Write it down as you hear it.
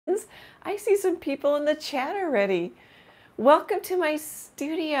I see some people in the chat already. Welcome to my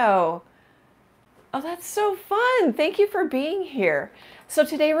studio. Oh, that's so fun. Thank you for being here. So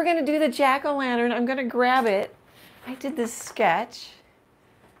today we're going to do the jack-o'-lantern. I'm going to grab it. I did this sketch,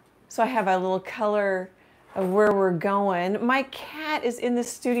 so I have a little color of where we're going. My cat is in the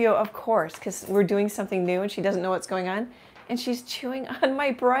studio, of course, because we're doing something new and she doesn't know what's going on. And she's chewing on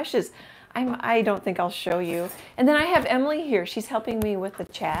my brushes. I don't think I'll show you. And then I have Emily here. She's helping me with the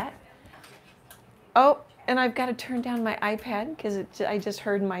chat. Oh, and I've got to turn down my iPad because I just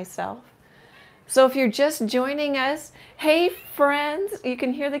heard myself. So if you're just joining us, hey friends, you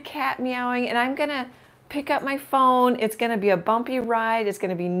can hear the cat meowing, and I'm going to pick up my phone. It's going to be a bumpy ride. It's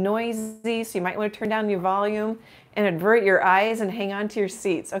going to be noisy, so you might want to turn down your volume and avert your eyes and hang on to your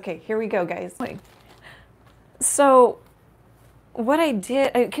seats. Okay, here we go, guys. So what I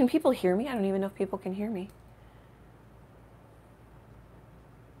did, can people hear me? I don't even know if people can hear me.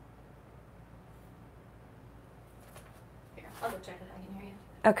 Here, I'll go check if I can hear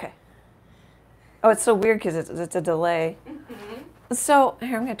you. Okay. Oh, it's so weird because it's a delay. Mm-hmm. So,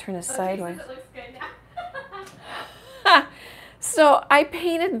 here, I'm going to turn this sideways. It looks good now. So, I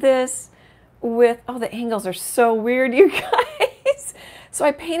painted this with, oh, the angles are so weird, you guys. So,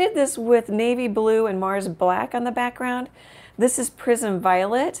 I painted this with navy blue and Mars black on the background. This is Prism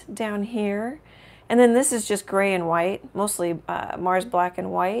Violet down here. And then this is just gray and white, mostly Mars black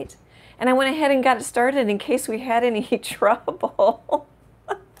and white. And I went ahead and got it started in case we had any trouble.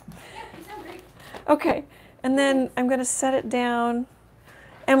 Yeah, you sound great. Okay, and then I'm going to set it down.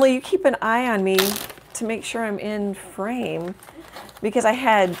 Emily, you keep an eye on me to make sure I'm in frame because I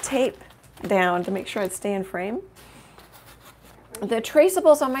had tape down to make sure I'd stay in frame. The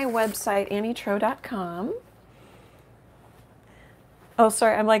Traceable's on my website, annietroe.com. Oh,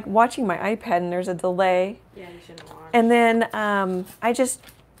 sorry, I'm like watching my iPad and there's a delay. Yeah, you shouldn't watch. And then I just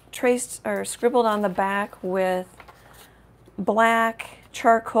traced or scribbled on the back with black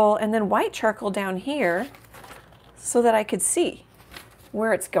charcoal and then white charcoal down here so that I could see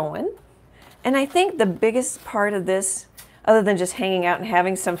where it's going. And I think the biggest part of this, other than just hanging out and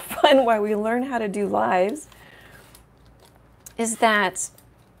having some fun while we learn how to do lives, is that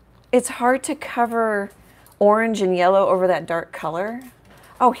it's hard to cover orange and yellow over that dark color.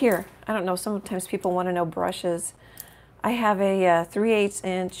 Oh, here, I don't know, sometimes people want to know brushes. I have a 3/8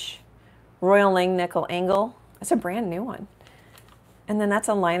 inch Royal Langnickel angle. It's a brand new one. And then that's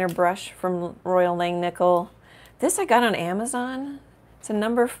a liner brush from Royal Langnickel. This I got on Amazon. It's a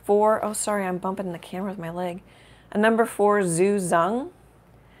number 4, oh sorry, I'm bumping the camera with my leg. A number 4 Zhu Zung.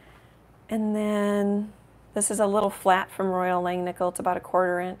 And then this is a little flat from Royal Langnickel. It's about a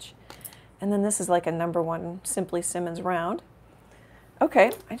 1/4 inch. And then this is like a number 1 Simply Simmons round.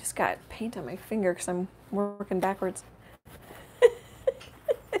 Okay, I just got paint on my finger because I'm working backwards.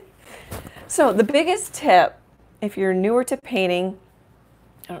 So the biggest tip, if you're newer to painting,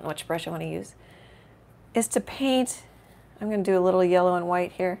 I don't know which brush I want to use, is to paint, I'm going to do a little yellow and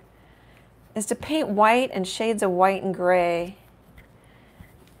white here, is to paint white and shades of white and gray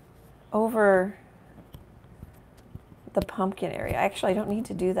over the pumpkin area. Actually, I don't need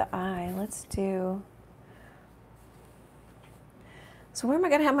to do the eye. Let's do... So where am I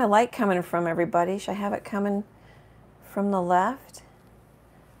going to have my light coming from, everybody? Should I have it coming from the left?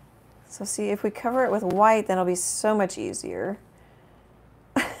 So see, if we cover it with white, then it'll be so much easier.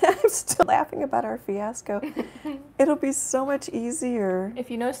 I'm still laughing about our fiasco. It'll be so much easier.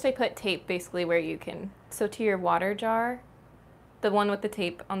 If you notice, I put tape basically where you can. So to your water jar, the one with the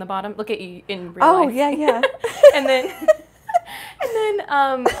tape on the bottom. Look at you in real life. Oh, yeah, yeah. and then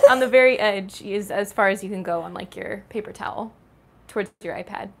on the very edge is as far as you can go on like your paper towel towards your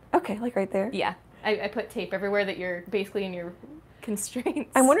iPad. Okay, like right there. Yeah, I put tape everywhere that you're basically in your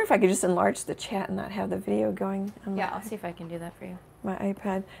constraints. I wonder if I could just enlarge the chat and not have the video going on Yeah, I'll see if I can do that for you. my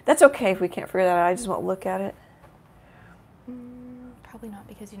iPad. That's okay if we can't figure that out. I just won't look at it. Probably not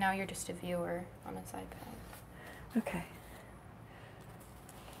because now you're just a viewer on this iPad. Okay.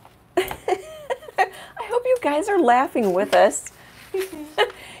 I hope you guys are laughing with us.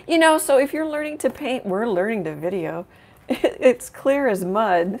 You know, so if you're learning to paint, we're learning to video. It's clear as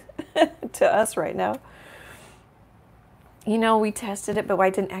mud to us right now. You know, we tested it, but I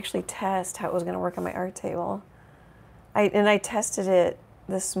didn't actually test how it was going to work on my art table. I tested it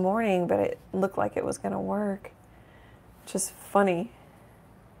this morning, but it looked like it was going to work. Just funny.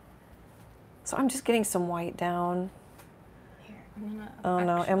 So I'm just getting some white down. Here, I'm gonna. Oh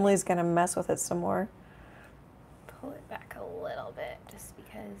no, Emily's going to mess with it some more. Pull it back a little bit, just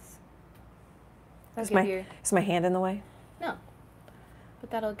because. Is my hand in the way? No, but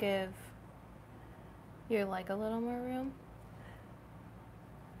that'll give your leg a little more room.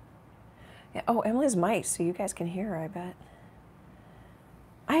 Yeah. Oh, Emily's mic, so you guys can hear her, I bet.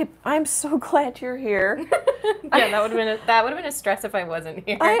 I'm so glad you're here. Yeah, that would have been a stress if I wasn't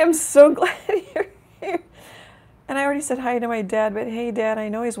here. I am so glad you're here. And I already said hi to my dad, but hey, Dad, I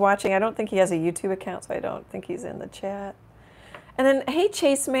know he's watching. I don't think he has a YouTube account, so I don't think he's in the chat. And then, hey,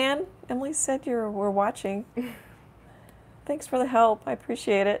 Chase man, Emily said we're watching. Thanks for the help. I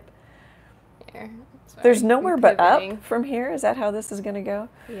appreciate it. Here, There's nowhere but up from here. Is that how this is going to go?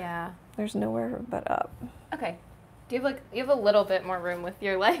 Yeah. There's nowhere but up. Okay. Do you have a little bit more room with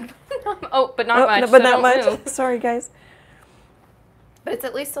your leg? Oh, but not much. No, but so not much. Move. Sorry, guys. But it's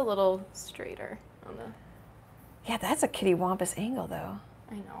at least a little straighter on the. Yeah, that's a kitty wampus angle, though.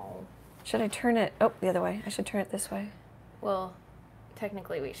 I know. Should I turn it? Oh, the other way. I should turn it this way. Well,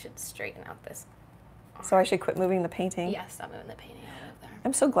 technically, we should straighten out this. So I should quit moving the painting? Yeah, stop moving the painting out of there.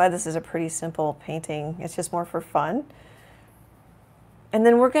 I'm so glad this is a pretty simple painting. It's just more for fun. And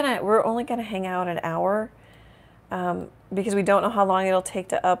then we're only gonna hang out an hour because we don't know how long it'll take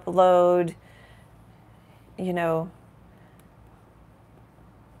to upload. You know,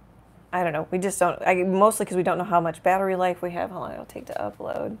 I don't know. We just don't. Mostly because we don't know how much battery life we have, how long it'll take to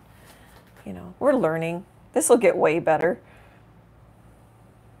upload. You know, we're learning. This will get way better.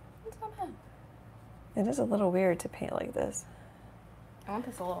 It's not bad. It is a little weird to paint like this. I want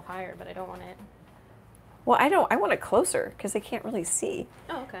this a little higher, but I don't want it. Well, I don't. I want it closer because they can't really see.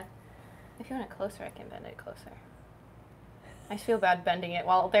 Oh, okay. If you want it closer, I can bend it closer. I feel bad bending it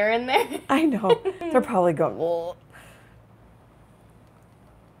while they're in there. I know. They're probably going, whoa.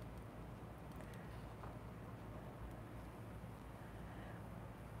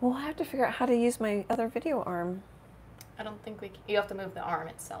 We'll have to figure out how to use my other video arm. I don't think we can. You have to move the arm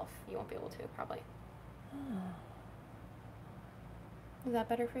itself. You won't be able to, probably. Oh. Is that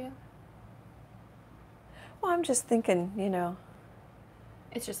better for you? Well, I'm just thinking, you know.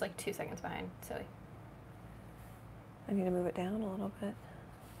 It's just like 2 seconds behind. Silly. I need to move it down a little bit.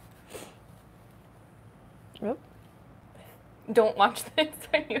 Oop. Don't watch this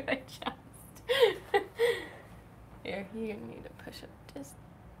when you adjust. Here, you're gonna need to push it just.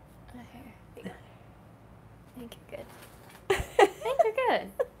 Here. I think you're good. I think you're good.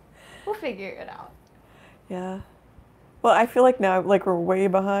 We'll figure it out. Yeah. Well, I feel like now, like we're way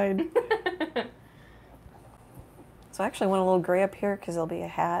behind. So I actually want a little gray up here because there'll be a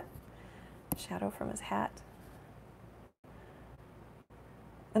hat, shadow from his hat.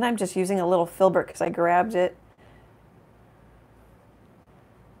 And I'm just using a little filbert because I grabbed it.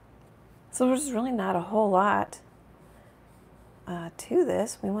 So there's really not a whole lot to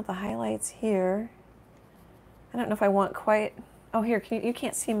this. We want the highlights here. I don't know if I want quite, oh here, you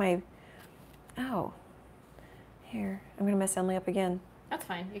can't see my, oh. Here, I'm gonna mess Emily up again. That's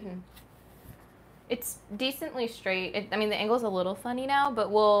fine, you can. It's decently straight. I mean, the angle's a little funny now, but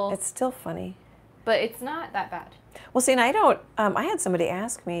It's still funny. But it's not that bad. Well, see, and I don't, I had somebody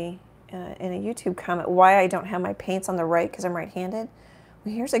ask me in a YouTube comment why I don't have my paints on the right because I'm right-handed.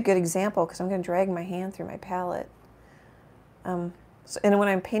 Well, here's a good example because I'm gonna drag my hand through my palette. And when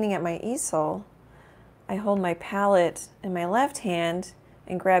I'm painting at my easel, I hold my palette in my left hand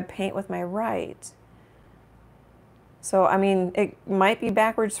and grab paint with my right. So, I mean, it might be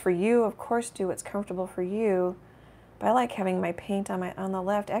backwards for you. Of course, do what's comfortable for you. But I like having my paint on the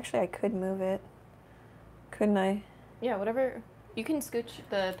left. Actually, I could move it. Couldn't I? Yeah, whatever. You can scooch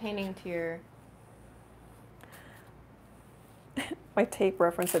the painting to your... My tape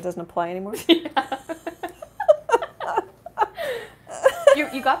reference that doesn't apply anymore? Yeah.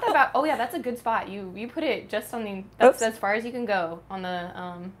 You got that about... Oh, yeah, that's a good spot. You put it just on the... That's as far as you can go on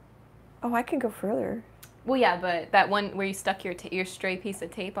the... Oh, I can go further. Well, yeah, but that one where you stuck your stray piece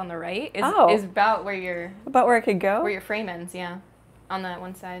of tape on the right is about where your... About where I could go? Where your frame ends, yeah. On that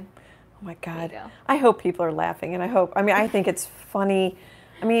one side. Oh, my God. There you go. I hope people are laughing, and I think it's funny.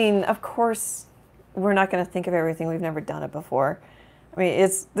 I mean, of course, we're not going to think of everything. We've never done it before. I mean,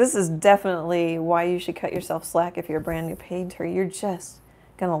 this is definitely why you should cut yourself slack if you're a brand new painter. You're just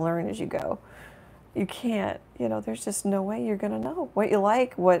going to learn as you go. You can't, you know, there's just no way you're going to know what you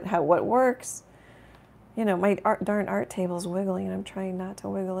like, what works. You know, my darn art table's wiggling, and I'm trying not to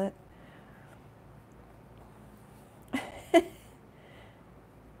wiggle it.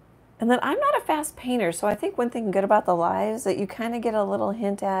 And then I'm not a fast painter, so I think one thing good about the lives that you kind of get a little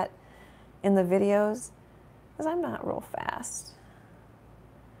hint at in the videos is I'm not real fast.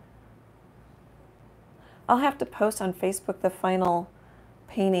 I'll have to post on Facebook the final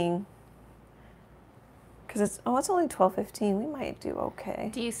painting because it's only 12:15. We might do okay.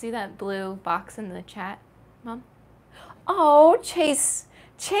 Do you see that blue box in the chat, Mom? Oh, Chase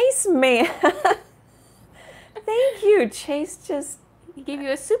man. Thank you. Chase just He gave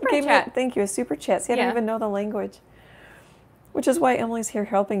you a super chat. Thank you, a super chat. See, I don't even know the language. Which is why Emily's here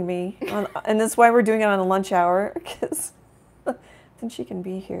helping me. And that's why we're doing it on a lunch hour, because then she can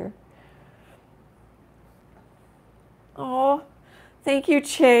be here. Oh, thank you,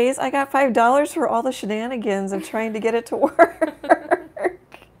 Chase. I got $5 for all the shenanigans of trying to get it to work.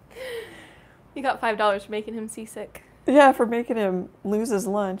 You got $5 for making him seasick. Yeah, for making him lose his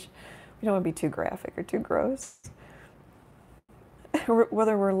lunch. We don't want to be too graphic or too gross.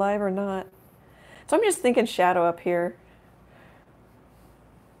 Whether we're live or not. So I'm just thinking shadow up here.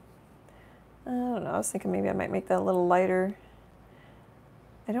 I don't know, I was thinking maybe I might make that a little lighter.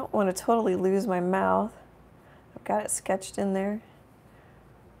 I don't want to totally lose my mouth. I've got it sketched in there.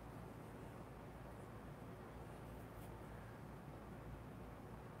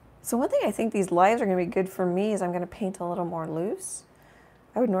 So one thing I think these lives are going to be good for me is I'm going to paint a little more loose.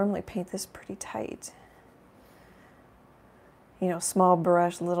 I would normally paint this pretty tight. You know, small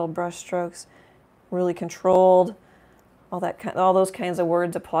brush, little brush strokes, really controlled. All those kinds of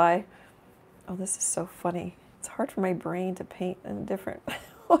words apply. Oh, this is so funny. It's hard for my brain to paint in a different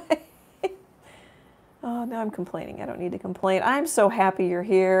way. Oh, now I'm complaining. I don't need to complain. I'm so happy you're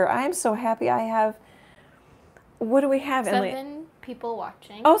here. I'm so happy I have, what do we have, Emily? 7 people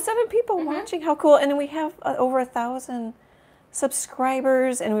watching. Oh, 7 people watching. How cool. And then we have over 1,000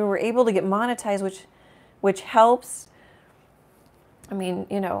 subscribers, and we were able to get monetized, which helps. I mean,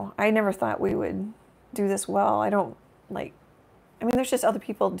 you know, I never thought we would do this well. I mean, there's just other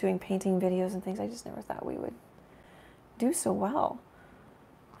people doing painting videos and things. I just never thought we would do so well.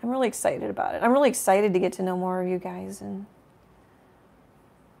 I'm really excited about it. I'm really excited to get to know more of you guys and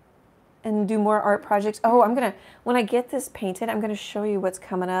do more art projects. Oh, when I get this painted, I'm gonna show you what's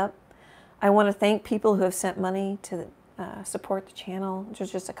coming up. I want to thank people who have sent money to support the channel.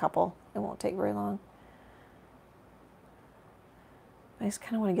 There's just a couple. It won't take very long. I just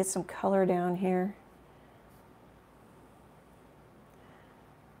kind of want to get some color down here.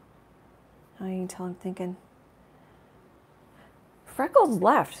 Oh, you can tell I'm thinking. Freckles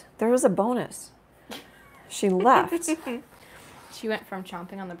left. There was a bonus. She left. She went from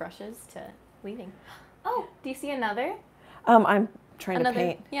chomping on the brushes to leaving. Oh, do you see another? I'm trying to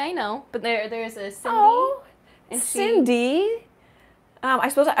paint. Yeah, I know. But there's a Cindy. Oh, and Cindy. I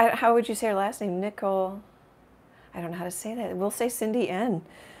suppose, how would you say her last name? Nicole. I don't know how to say that. We'll say Cindy N.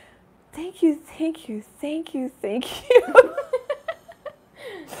 Thank you, thank you, thank you, thank you.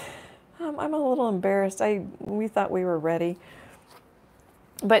 I'm a little embarrassed. We thought we were ready.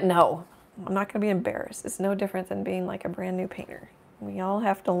 But no, I'm not going to be embarrassed. It's no different than being like a brand new painter. We all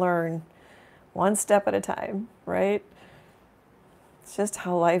have to learn one step at a time, right? It's just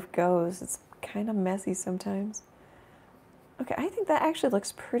how life goes. It's kind of messy sometimes. Okay, I think that actually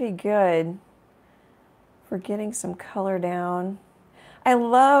looks pretty good for getting some color down. I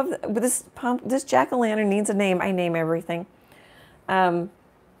love this pump. This jack-o'-lantern needs a name. I name everything. And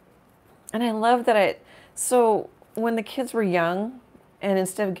I love that so when the kids were young, and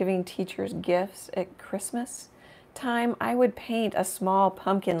instead of giving teachers gifts at Christmas time, I would paint a small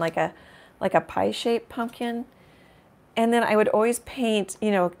pumpkin, like a pie-shaped pumpkin. And then I would always paint,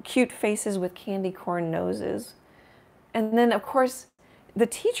 you know, cute faces with candy corn noses. And then, of course, the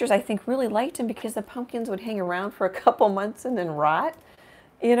teachers, I think, really liked them because the pumpkins would hang around for a couple months and then rot,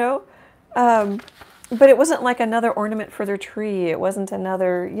 you know. But it wasn't like another ornament for their tree. It wasn't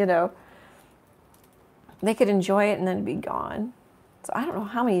another, you know. They could enjoy it and then it'd be gone. So I don't know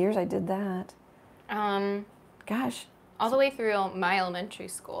how many years I did that. Gosh. All the way through my elementary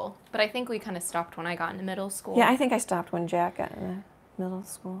school. But I think we kind of stopped when I got into middle school. Yeah, I think I stopped when Jack got into middle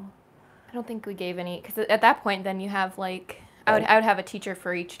school. I don't think we gave any, because at that point then you have like, I would have a teacher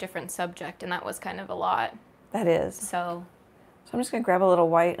for each different subject, and that was kind of a lot. That is. So I'm just going to grab a little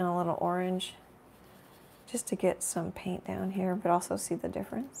white and a little orange just to get some paint down here, but also see the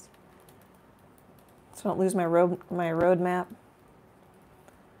difference. So I don't lose my road map.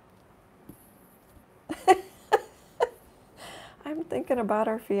 I'm thinking about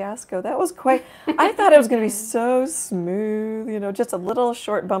our fiasco. That was quite, I thought it was going to be so smooth, you know, just a little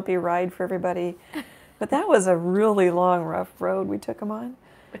short bumpy ride for everybody. But that was a really long, rough road we took them on.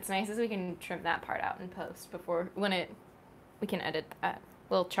 What's nice is we can trim that part out in post we can edit that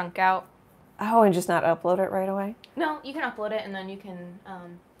little chunk out. Oh, and just not upload it right away? No, you can upload it and then you can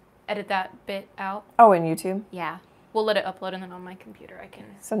edit that bit out. Oh, in YouTube? Yeah. We'll let it upload and then on my computer I can.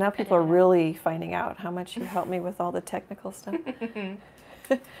 So now people are really finding out how much you help me with all the technical stuff.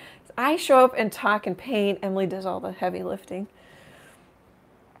 I show up and talk and paint. Emily does all the heavy lifting,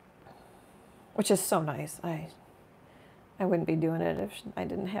 which is so nice. I wouldn't be doing it if I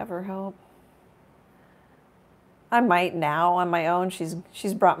didn't have her help. I might now on my own.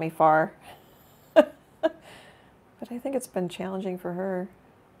 She's brought me far. But I think it's been challenging for her.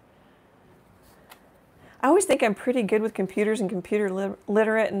 I always think I'm pretty good with computers and computer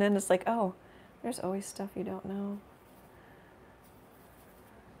literate, and then it's like, oh, there's always stuff you don't know.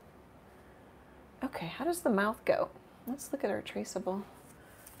 Okay, how does the mouth go? Let's look at our traceable.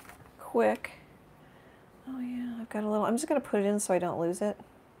 Quick. Oh yeah, I've got a little, I'm just gonna put it in so I don't lose it.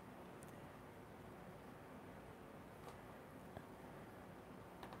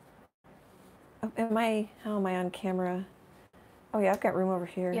 Oh, how am I on camera? Oh yeah, I've got room over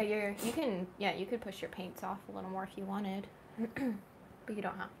here. Yeah, you could push your paints off a little more if you wanted, but you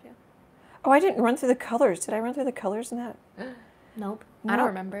don't have to. Oh, I didn't run through the colors. Did I run through the colors in that? Nope. No. I don't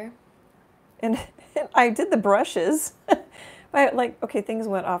remember. And I did the brushes. Okay, things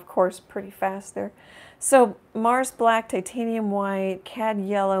went off course pretty fast there. So Mars Black, Titanium White, Cad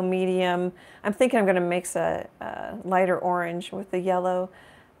Yellow, Medium. I'm thinking I'm going to mix a lighter orange with the yellow.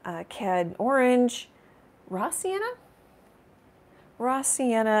 Cad Orange, Raw Sienna,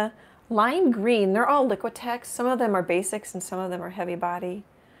 Lime Green. They're all Liquitex. Some of them are basics and some of them are heavy body.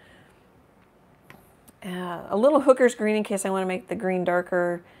 A little Hooker's Green in case I want to make the green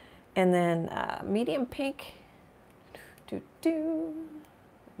darker. And then medium pink,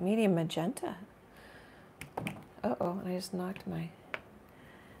 medium magenta. Uh-oh, and I just knocked my...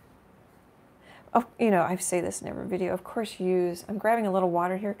 Oh, you know, I say this in every video. Of course, I'm grabbing a little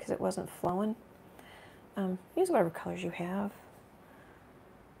water here because it wasn't flowing. Use whatever colors you have.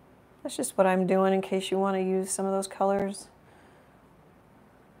 That's just what I'm doing in case you want to use some of those colors.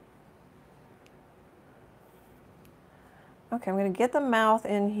 Okay, I'm going to get the mouth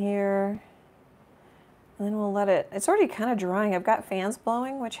in here, and then we'll let it, it's already kind of drying. I've got fans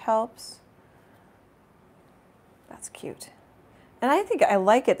blowing, which helps. That's cute. And I think I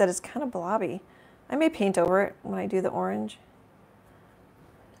like it that it's kind of blobby. I may paint over it when I do the orange,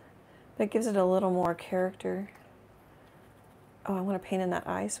 but it gives it a little more character. Oh, I want to paint in that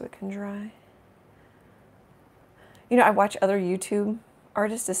eye so it can dry. You know, I watch other YouTube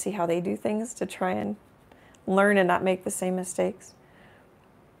artists to see how they do things to try and learn and not make the same mistakes.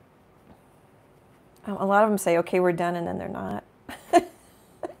 A lot of them say, okay, we're done, and then they're not.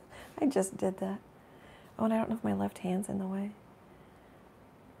 I just did that. Oh, and I don't know if my left hand's in the way.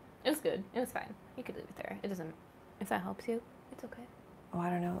 It was good. It was fine. You could leave it there. It doesn't, if that helps you, it's okay. Oh, I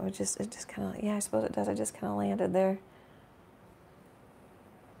don't know. It just kind of, yeah, I suppose it does. I just kind of landed there.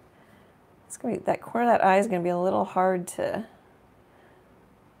 It's going to be, that corner of that eye is going to be a little hard to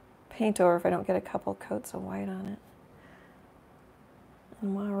paint over if I don't get a couple coats of white on it.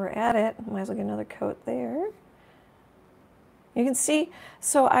 And while we're at it, might as well get another coat there. You can see,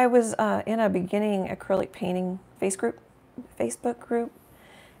 so I was in a beginning acrylic painting Facebook group,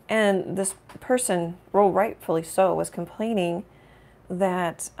 and this person, rightfully so, was complaining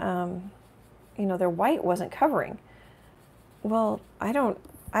that you know, their white wasn't covering. Well, I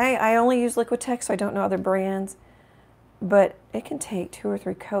only use Liquitex, so I don't know other brands, but it can take 2 or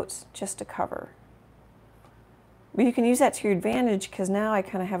 3 coats just to cover. But you can use that to your advantage because now I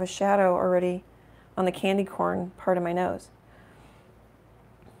kind of have a shadow already on the candy corn part of my nose.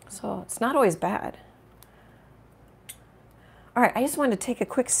 So it's not always bad. All right, I just wanted to take a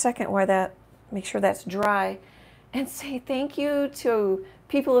quick second while make sure that's dry and say thank you to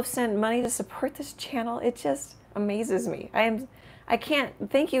people who have sent money to support this channel. It just amazes me.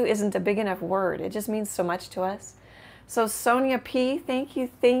 Thank you isn't a big enough word. It just means so much to us. So Sonia P, thank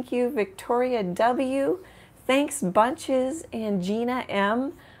you. Victoria W, thanks bunches, and Gina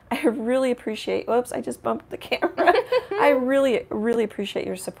M. I really appreciate, oops, I just bumped the camera. I really, really appreciate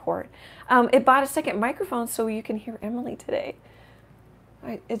your support. It bought a second microphone so you can hear Emily today.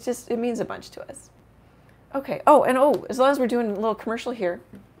 It means a bunch to us. Okay, as long as we're doing a little commercial here,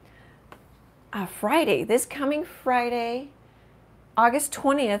 Friday, this coming Friday, August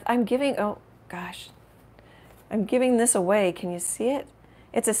 20th, I'm giving this away. Can you see it?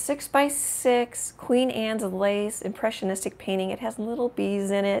 It's a 6x6 Queen Anne's lace impressionistic painting. It has little bees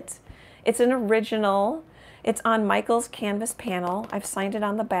in it. It's an original. It's on Michael's canvas panel. I've signed it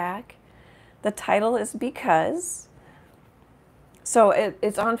on the back. The title is Because. So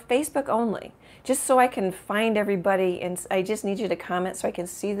it's on Facebook only, just so I can find everybody, and I just need you to comment so I can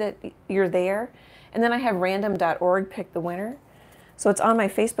see that you're there. And then I have random.org pick the winner. So it's on my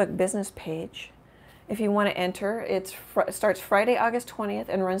Facebook business page. If you want to enter, it starts Friday, August 20th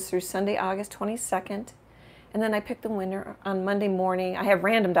and runs through Sunday, August 22nd. And then I pick the winner on Monday morning. I have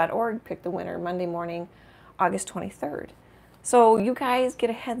random.org pick the winner Monday morning, August 23rd. So you guys get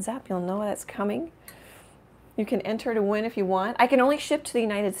a heads up. You'll know that's coming. You can enter to win if you want. I can only ship to the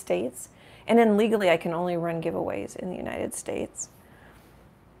United States. And then legally, I can only run giveaways in the United States.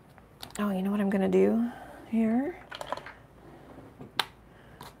 Oh, you know what I'm going to do here?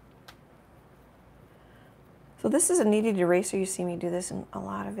 So this is a kneaded eraser. You see me do this in a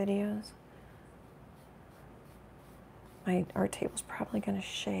lot of videos. My art table's probably going to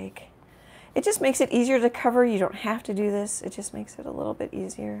shake. It just makes it easier to cover. You don't have to do this. It just makes it a little bit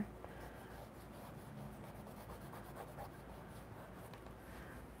easier.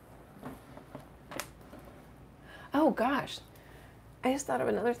 Oh gosh, I just thought of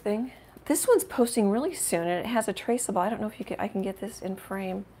another thing. This one's posting really soon, and it has a traceable. I don't know if I can get this in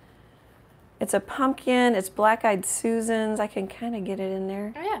frame. It's a pumpkin. It's black-eyed Susans. I can kind of get it in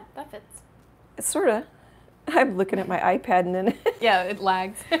there. Oh yeah, that fits. It's sort of. I'm looking at my iPad, and then yeah, it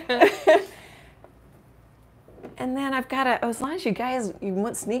lags. And then I've got as long as you guys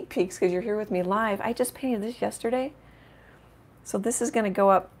want sneak peeks because you're here with me live. I just painted this yesterday, so this is going to go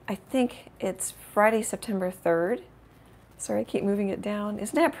up. I think it's Friday, September 3rd. Sorry, I keep moving it down.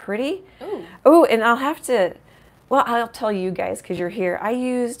 Isn't that pretty? Ooh. Oh, and I'll have to. Well, I'll tell you guys because you're here. I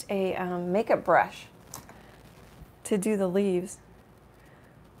used a makeup brush to do the leaves.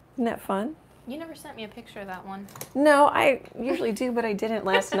 Isn't that fun? You never sent me a picture of that one. No, I usually do, but I didn't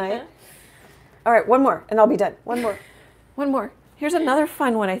last night. All right, one more, and I'll be done. One more. One more. Here's another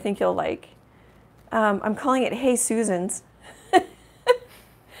fun one I think you'll like. I'm calling it Hey Susans.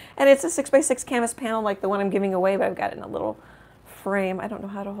 And it's a 6x6 canvas panel like the one I'm giving away, but I've got it in a little frame. I don't know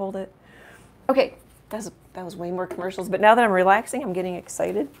how to hold it. Okay, that was way more commercials, but now that I'm relaxing, I'm getting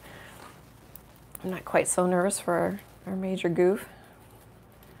excited. I'm not quite so nervous for our major goof.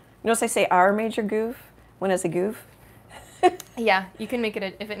 You notice I say our major goof when it's a goof? Yeah, you can make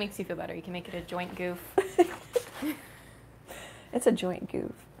it, if it makes you feel better, you can make it a joint goof. It's a joint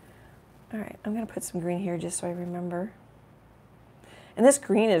goof. All right, I'm going to put some green here just so I remember. And this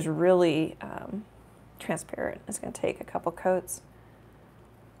green is really transparent. It's going to take a couple coats.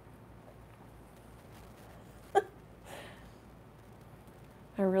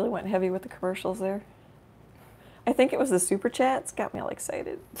 I really went heavy with the commercials there. I think it was the super chats got me all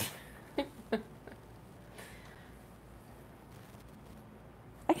excited.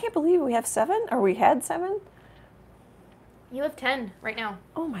 I can't believe we have 7, or we had 7. You have 10 right now.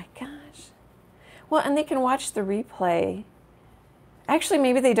 Oh my gosh. Well, and they can watch the replay. Actually,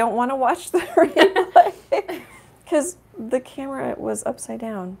 maybe they don't want to watch the replay because the camera was upside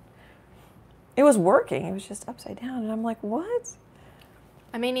down. It was working. It was just upside down. And I'm like, what?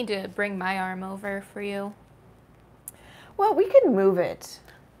 I may need to bring my arm over for you. Well, we could move it.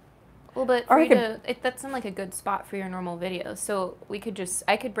 Well, but Or for I you could- to, that's not like a good spot for your normal videos. So we could just,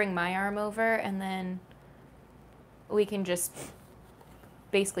 I could bring my arm over and then we can just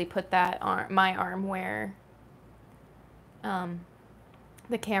basically put that arm, my arm where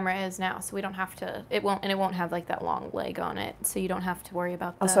the camera is now. So we don't have to, it won't have like that long leg on it. So you don't have to worry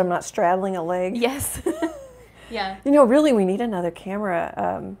about that. Oh, so I'm not straddling a leg? Yes. Yeah. You know, really, we need another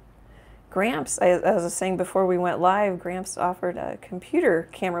camera. Gramps, as I was saying before we went live, Gramps offered a computer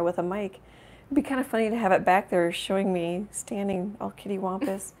camera with a mic. It'd be kind of funny to have it back there showing me standing all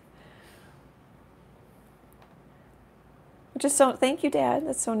kittywampus. Which is so, thank you, Dad.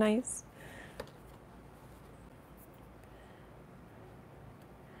 That's so nice.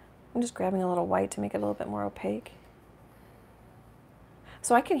 I'm just grabbing a little white to make it a little bit more opaque.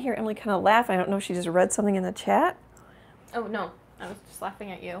 So I can hear Emily kind of laugh. I don't know if she just read something in the chat. Oh, no. I was just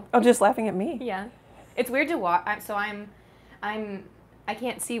laughing at you. Oh, just laughing at me. Yeah. It's weird to watch. So I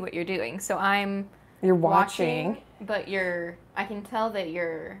can't see what you're doing. So You're watching. But I can tell that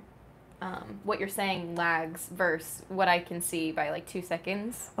what you're saying lags versus what I can see by like 2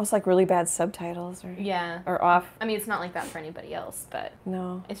 seconds. Oh, it's like really bad subtitles or Yeah. or off. I mean, it's not like that for anybody else, but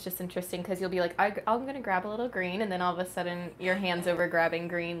No. it's just interesting because you'll be like, I'm going to grab a little green, and then all of a sudden your hand's over grabbing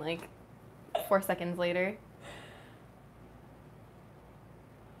green like 4 seconds later.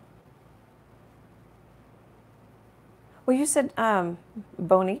 Well, you said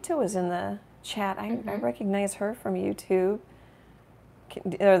Bonita was in the chat. I recognize her from YouTube.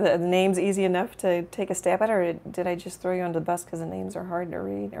 Are the names easy enough to take a stab at, or did I just throw you under the bus because the names are hard to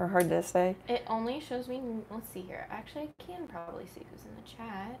read or hard to say? It only shows me, let's see here. Actually, I can probably see who's in the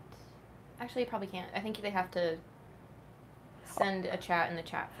chat. Actually, I probably can't. I think they have to send a chat in the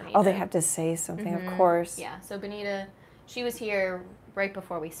chat for me. Oh, they have to say something, of course. Yeah, so Bonita, she was here right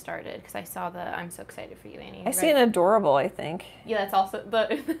before we started because I saw the I'm so excited for you, Annie. I see an adorable, I think. Yeah, that's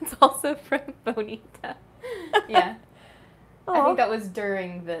also from Bonita. Yeah. I think that was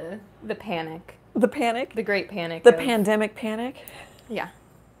during the panic. The panic? The great panic. The pandemic panic? Yeah.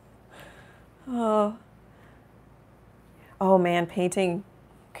 Oh. Oh man, painting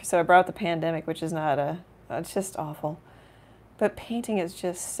so I brought the pandemic, which is not it's just awful. But painting has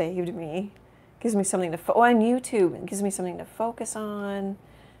just saved me. Gives me something to, on YouTube, it gives me something to focus on.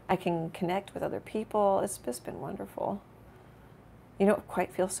 I can connect with other people. It's just been wonderful. You don't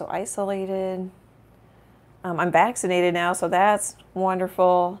quite feel so isolated. I'm vaccinated now, so that's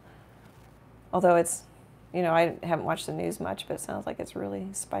wonderful. Although it's, I haven't watched the news much, but it sounds like it's really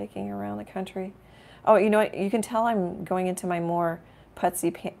spiking around the country. Oh, you know what? You can tell I'm going into my more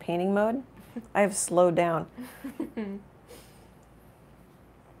putsy painting mode. I have slowed down.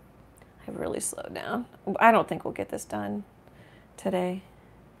 I've really slowed down. I don't think we'll get this done today.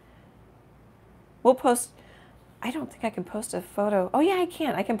 We'll post, I don't think I can post a photo. Oh yeah, I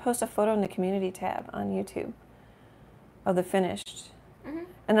can. I can post a photo in the community tab on YouTube of the finished. Mm-hmm.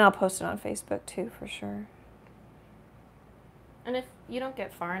 And then I'll post it on Facebook too, for sure. And if you don't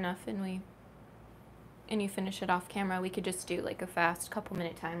get far enough and you finish it off camera, we could just do like a fast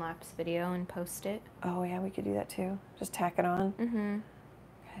couple-minute time-lapse video and post it. Oh yeah, we could do that too. Just tack it on. Mm-hmm.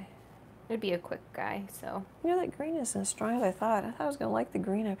 Okay. It'd be a quick guy, so. That green isn't as strong as I thought. I thought I was gonna like the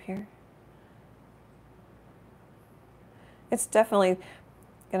green up here. It's definitely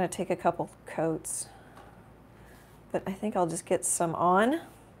gonna take a couple coats, but I think I'll just get some on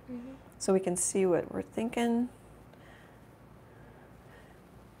so we can see what we're thinking.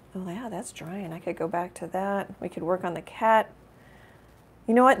 Oh yeah, that's drying. I could go back to that. We could work on the cat.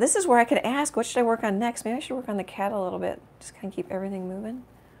 You know what? This is where I could ask, what should I work on next? Maybe I should work on the cat a little bit. Just kind of keep everything moving.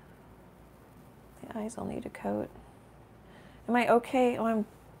 The eyes will need a coat. Am I okay? Oh,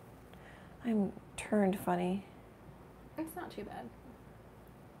 I'm turned funny. It's not too bad.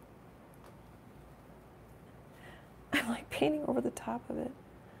 I'm like painting over the top of it.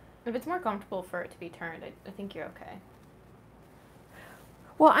 If it's more comfortable for it to be turned, I think you're okay.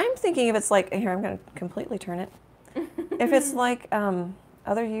 Well, I'm thinking if it's like, here, I'm going to completely turn it. If it's like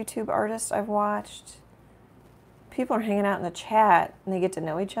other YouTube artists I've watched, people are hanging out in the chat and they get to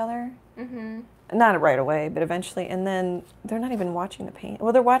know each other. Mm-hmm. Not right away, but eventually. And then they're not even watching the paint.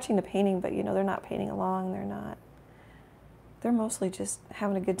 Well, they're watching the painting, but they're not painting along. They're mostly just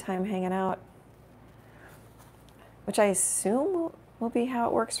having a good time hanging out, which I assume will be how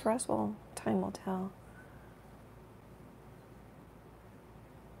it works for us. Well, time will tell.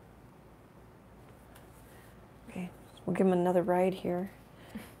 Okay, we'll give them another ride here.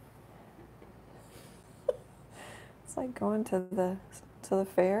 It's like going to the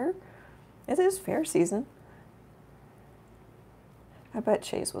fair. It is fair season. I bet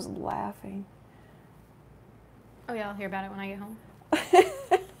Chase was laughing. Oh yeah, I'll hear about it when I get home.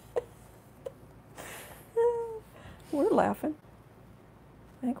 We're laughing.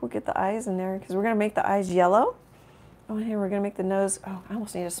 I think we'll get the eyes in there because we're going to make the eyes yellow. Oh, and here we're going to make the nose. Oh, I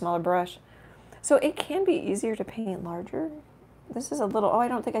almost need a smaller brush. So it can be easier to paint larger. This is a little, I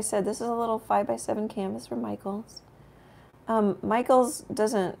don't think I said, this is a little 5x7 canvas from Michaels. Michaels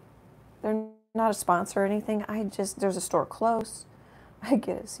they're not a sponsor or anything. There's a store close. I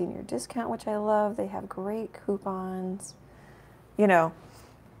get a senior discount, which I love. They have great coupons.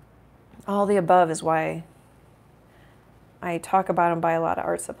 All the above is why I talk about and buy a lot of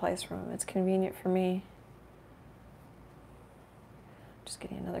art supplies from them. It's convenient for me. Just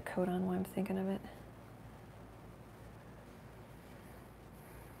getting another coat on while I'm thinking of it.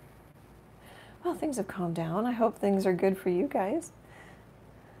 Well, things have calmed down. I hope things are good for you guys.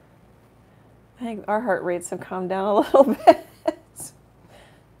 I think our heart rates have calmed down a little bit.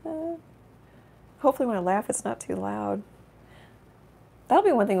 Hopefully when I laugh, it's not too loud. That'll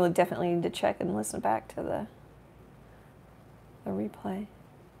be one thing we'll definitely need to check and listen back to the replay.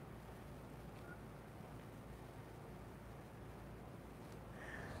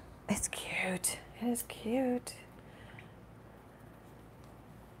 It's cute. It is cute.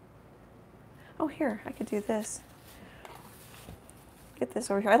 Oh, here, I could do this. Get this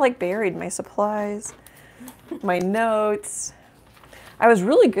over here. I buried my supplies, my notes. I was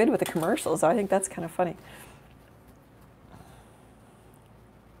really good with the commercials. I think that's kind of funny.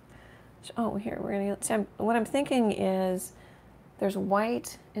 Oh, here, we're going to, what I'm thinking is there's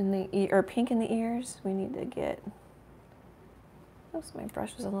white in the ear, or pink in the ears. We need to get, oh, so my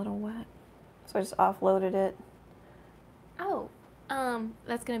brush was a little wet. So I just offloaded it. Oh,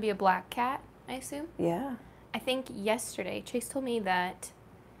 that's going to be a black cat, I assume? Yeah. I think yesterday, Chase told me that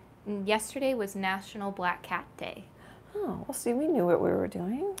yesterday was National Black Cat Day. Oh, well, see, we knew what we were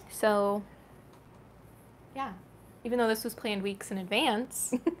doing. So, yeah, even though this was planned weeks in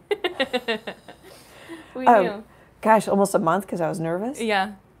advance, we knew. Gosh, almost a month because I was nervous.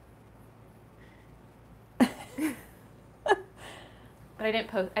 Yeah. But I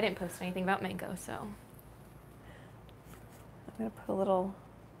didn't post anything about mango, so. I'm going to put a little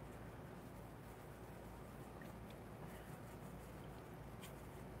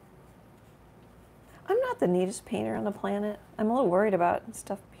I'm not the neatest painter on the planet. I'm a little worried about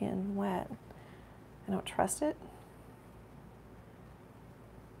stuff being wet. I don't trust it.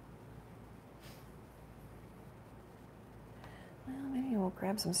 Well, maybe we'll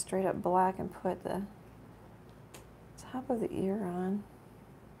grab some straight up black and put the top of the ear on.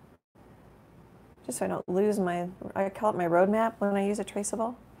 Just so I don't lose my, I call it my roadmap when I use a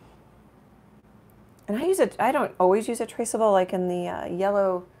traceable. And I don't always use a traceable, like in the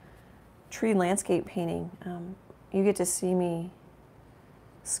yellow tree landscape painting. You get to see me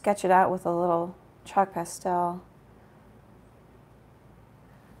sketch it out with a little chalk pastel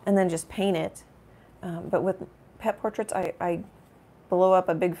and then just paint it. But with pet portraits, I blow up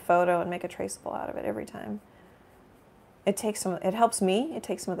a big photo and make a traceable out of it every time. It helps me, it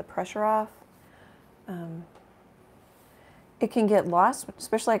takes some of the pressure off. It can get lost,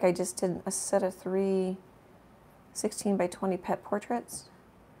 especially like I just did a set of 3 16 by 20 pet portraits.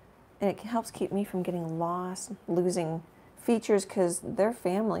 And it helps keep me from getting lost, losing features, because their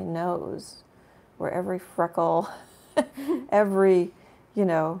family knows where every freckle, every,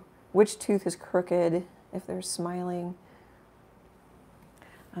 which tooth is crooked if they're smiling.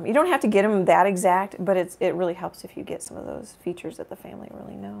 You don't have to get them that exact, but it really helps if you get some of those features that the family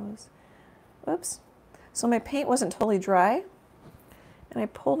really knows. Whoops. So my paint wasn't totally dry, and I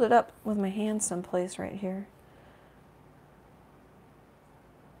pulled it up with my hand someplace right here.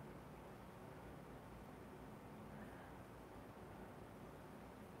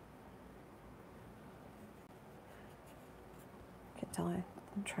 I can tell I'm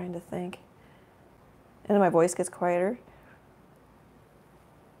trying to think. And then my voice gets quieter.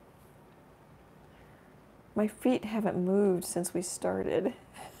 My feet haven't moved since we started.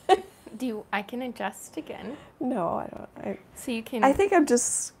 I can adjust again. No, I don't. So you can. I think I'm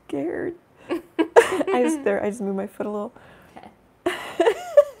just scared. I just moved my foot a little. Okay.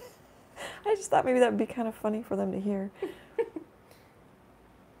 I just thought maybe that would be kind of funny for them to hear.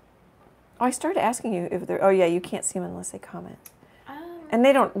 I started asking you if they're. Oh yeah, you can't see them unless they comment. And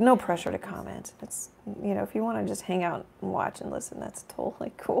they don't. No pressure to comment. It's if you want to just hang out and watch and listen, that's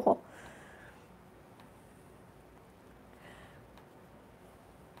totally cool.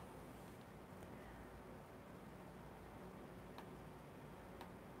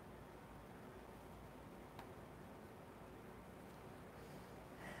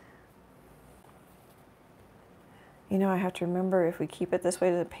 I have to remember if we keep it this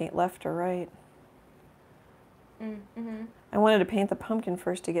way, to paint left or right. Mm-hmm. I wanted to paint the pumpkin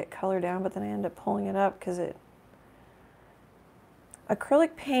first to get color down, but then I ended up pulling it up because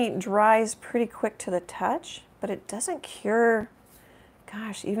acrylic paint dries pretty quick to the touch, but it doesn't cure,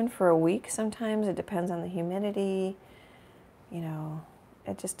 gosh, even for a week sometimes. It depends on the humidity.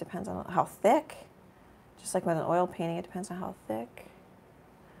 It just depends on how thick. Just like with an oil painting, it depends on how thick.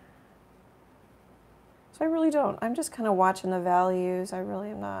 So I really don't. I'm just kind of watching the values. I really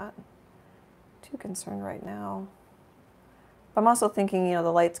am not too concerned right now. But I'm also thinking, the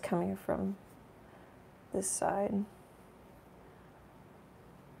light's coming from this side.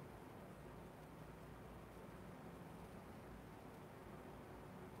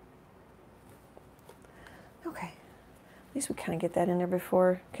 Okay. At least we kind of get that in there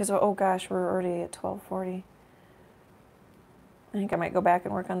before, because, oh gosh, we're already at 12:40. I think I might go back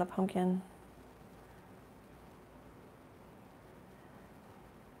and work on the pumpkin.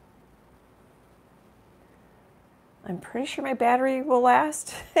 I'm pretty sure my battery will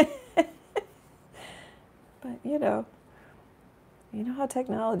last. But you know how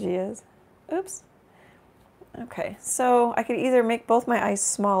technology is. Oops. Okay, so I could either make both my eyes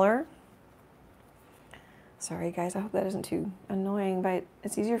smaller. Sorry guys, I hope that isn't too annoying, but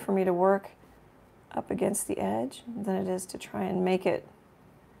it's easier for me to work up against the edge than it is to try and make it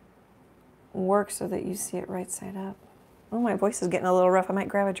work so that you see it right side up. Oh, my voice is getting a little rough. I might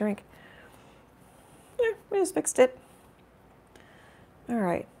grab a drink. Yeah, we just fixed it. All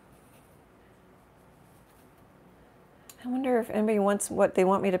right. I wonder if anybody wants what they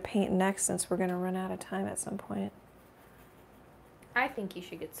want me to paint next, since we're going to run out of time at some point. I think you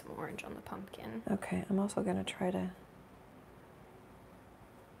should get some orange on the pumpkin. Okay, I'm also going to try to...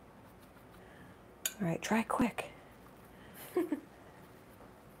 All right, try quick.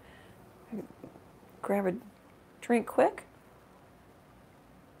 Grab a drink quick.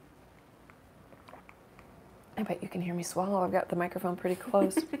 I bet you can hear me swallow. I've got the microphone pretty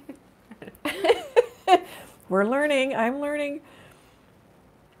close. We're learning. I'm learning.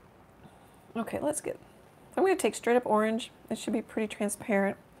 Okay, let's get... I'm going to take straight up orange. It should be pretty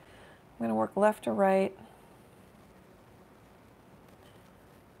transparent. I'm going to work left to right.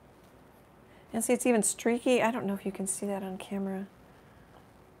 And see, it's even streaky. I don't know if you can see that on camera.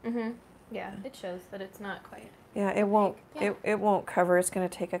 Mm-hmm. Yeah, it shows that it's not quite. Yeah, it won't. Yeah. It won't cover. It's going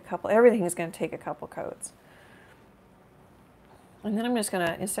to take a couple. Everything is going to take a couple coats. And then I'm just going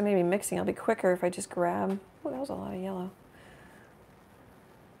to, instead of maybe mixing, it'll be quicker if I just grab. Oh, that was a lot of yellow.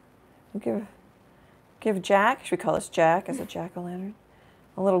 Give Jack. Should we call this Jack as a jack-o'-lantern?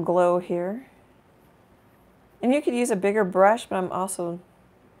 A little glow here. And you could use a bigger brush, but I'm also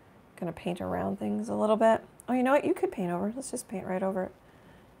going to paint around things a little bit. Oh, you know what? You could paint over. Let's just paint right over it.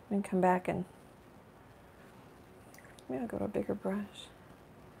 And come back and maybe I'll go to a bigger brush.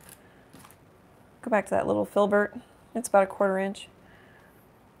 Go back to that little filbert. It's about 1/4 inch.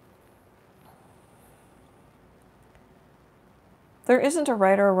 There isn't a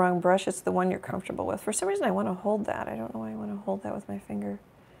right or a wrong brush. It's the one you're comfortable with. For some reason, I want to hold that. I don't know why I want to hold that with my finger.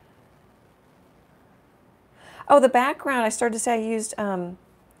 Oh, the background, I started to say I used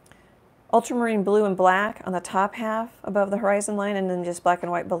ultramarine blue and black on the top half above the horizon line, and then just black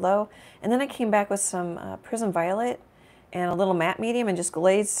and white below. And then I came back with some prism violet and a little matte medium and just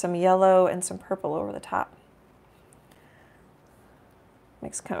glazed some yellow and some purple over the top.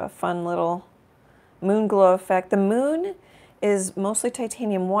 Makes kind of a fun little moon glow effect. The moon is mostly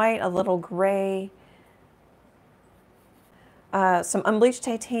titanium white, a little gray, some unbleached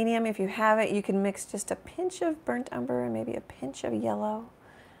titanium. If you have it, you can mix just a pinch of burnt umber and maybe a pinch of yellow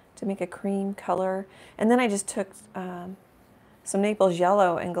to make a cream color. And then I just took some Naples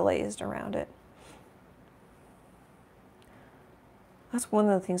yellow and glazed around it. That's one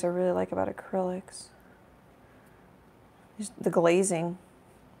of the things I really like about acrylics. Just the glazing.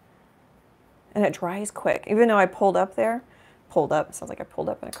 And it dries quick. Even though I pulled up there, it sounds like I pulled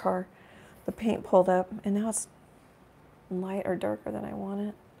up in a car. The paint pulled up, and now it's light or darker than I want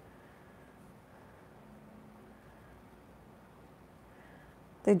it.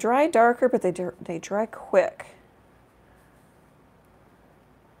 They dry darker, but they dry quick.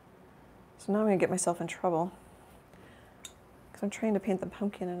 So now I'm going to get myself in trouble. Because I'm trying to paint the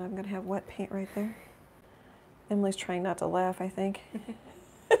pumpkin, and I'm going to have wet paint right there. Emily's trying not to laugh, I think.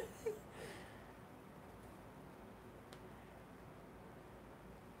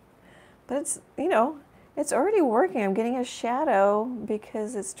 But it's, you know, it's already working. I'm getting a shadow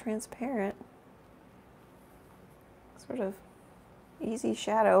because it's transparent. Sort of easy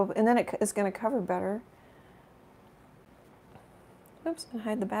shadow. And then it's going to cover better. Oops, and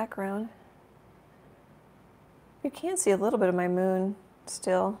hide the background. You can see a little bit of my moon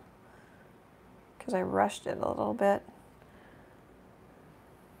still because I rushed it a little bit.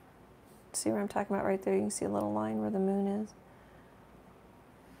 See where I'm talking about right there? You can see a little line where the moon is.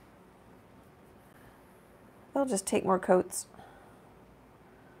 I'll just take more coats.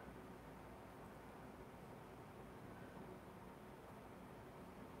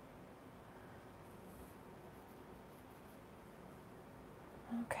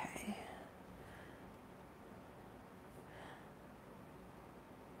 Okay.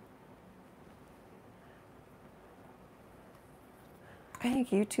 I think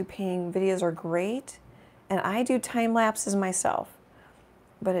YouTube painting videos are great, and I do time lapses myself.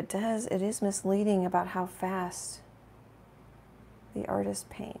 But it is misleading about how fast the artist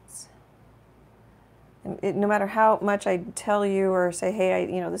paints. No matter how much I tell you or say, hey,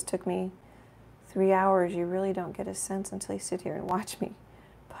 you know, this took me 3 hours, you really don't get a sense until you sit here and watch me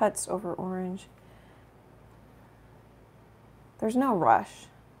putz over orange. There's no rush.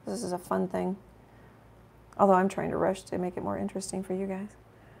 This is a fun thing. Although I'm trying to rush to make it more interesting for you guys.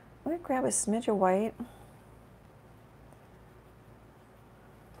 I'm going to grab a smidge of white.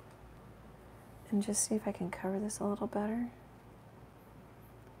 And just see if I can cover this a little better.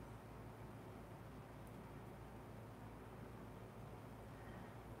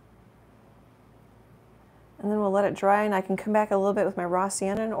 And then we'll let it dry, and I can come back a little bit with my raw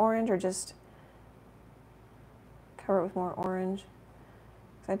sienna and orange, or just cover it with more orange.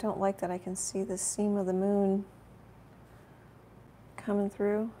 Because I don't like that I can see the seam of the moon coming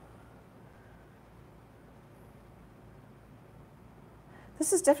through.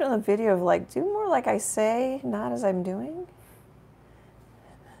 This is definitely a video of like, do more like I say, not as I'm doing.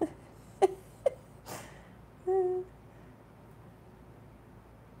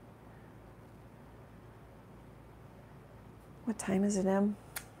 What time is it, Em?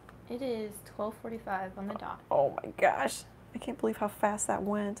 It is 12:45 on the dot. Oh my gosh. I can't believe how fast that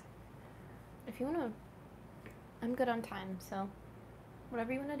went. If you want to, I'm good on time, so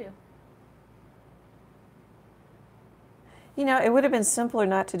whatever you want to do. You know, it would have been simpler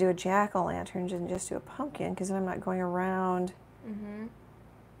not to do a jack-o'-lantern and just do a pumpkin, because then I'm not going around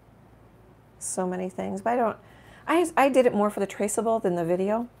so many things. But I did it more for the traceable than the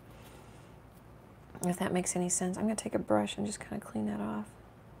video, if that makes any sense. I'm going to take a brush and just kind of clean that off.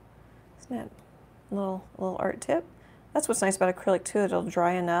 It's That little art tip. That's what's nice about acrylic too. It'll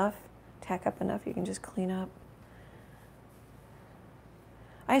dry enough, tack up enough, you can just clean up.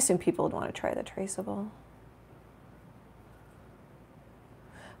 I assume people would want to try the Traceable.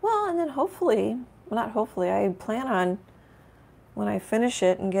 Well, and then hopefully, well, not hopefully, I plan on, when I finish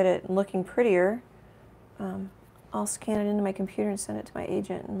it and get it looking prettier, I'll scan it into my computer and send it to my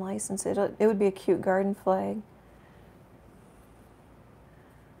agent and license it. It would be a cute garden flag.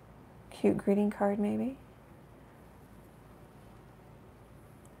 Cute greeting card, maybe.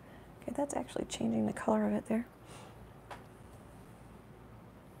 Okay, that's actually changing the color of it there.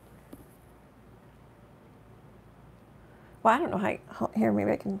 Well, I don't know how, here, maybe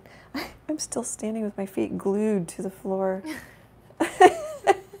I can, I'm still standing with my feet glued to the floor.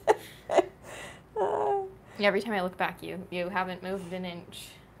 Yeah, every time I look back, you haven't moved an inch.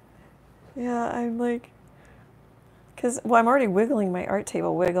 Yeah, I'm like, well, I'm already wiggling my art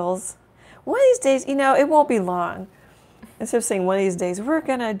table wiggles. One of these days, you know, it won't be long. Instead of saying one of these days, we're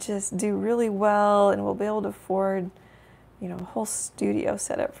going to just do really well and we'll be able to afford, you know, a whole studio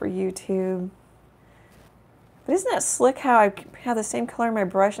set up for YouTube. But isn't that slick how I have the same color in my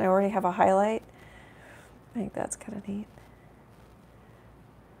brush and I already have a highlight? I think that's kind of neat.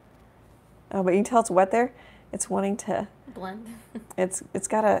 Oh, but you can tell it's wet there. It's wanting to blend. It's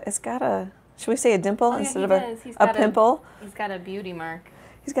got a. Should we say a dimple oh, instead yeah, of a pimple? He's got a beauty mark.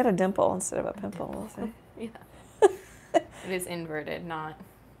 He's got a dimple instead of a pimple. We'll say. Yeah. It is inverted, not.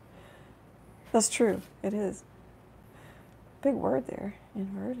 That's true. It is. Big word there.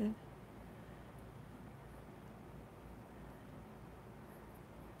 Inverted.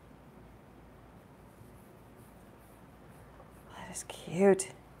 That is cute.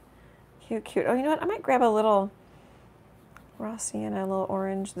 Cute, cute. Oh, you know what? I might grab a little raw sienna, a little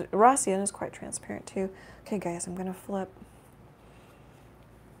orange. The raw sienna is quite transparent too. Okay, guys, I'm gonna flip.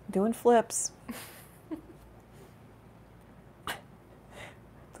 Doing flips.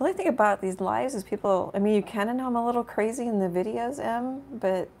 The only thing about these lives is people, I mean, you kind of know I'm a little crazy in the videos,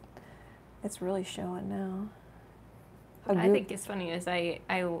 but it's really showing now. I think it's funny is I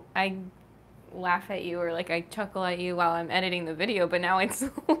laugh at you or like I chuckle at you while I'm editing the video, but now it's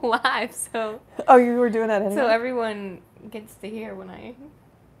live, so. Oh, you were doing that anyway? So everyone gets to hear when I.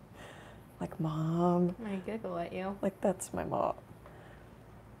 Like, Mom. I giggle at you. Like, that's my mom.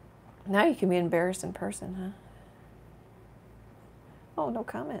 Now you can be embarrassed in person, huh? Oh, no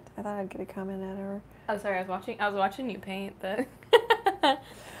comment. I thought I'd get a comment at her. Oh, sorry. I was watching you paint the. Well,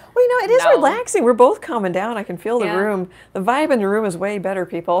 you know, it is relaxing. We're both calming down. I can feel the room. The vibe in the room is way better,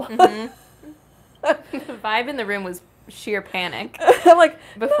 people. Mm-hmm. The vibe in the room was sheer panic. I'm like,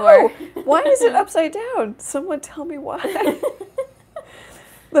 before. No, why is it upside down? Someone tell me why.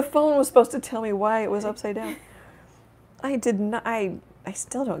 The phone was supposed to tell me why it was upside down. I did not. I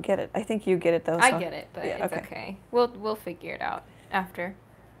still don't get it. I think you get it though. So. I get it, but yeah, it's okay. We'll figure it out after.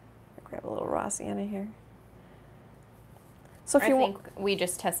 I'll grab a little raw sienna here. So if I think we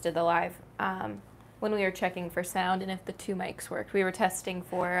just tested the live when we were checking for sound and if the two mics worked. We were testing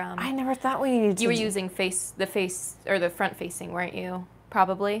for. I never thought we needed to. You were using the front facing, weren't you?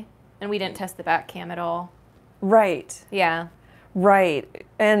 Probably, and we didn't test the back cam at all. Right. Yeah. Right,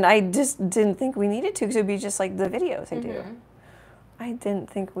 and I just didn't think we needed to because it would be just like the videos I do. I didn't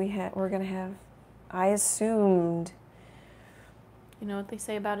think we're gonna have. I assumed. You know what they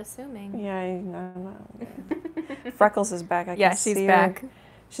say about assuming. Yeah, I know. Freckles is back. I can see she's back. her.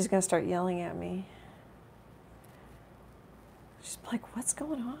 She's gonna start yelling at me. She's like, "What's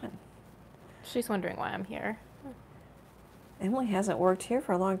going on?" She's wondering why I'm here. Emily hasn't worked here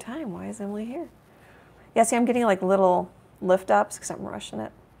for a long time. Why is Emily here? Yeah, see, I'm getting like little lift ups because I'm rushing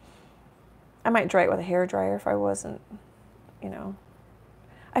it. I might dry it with a hair dryer if I wasn't, you know.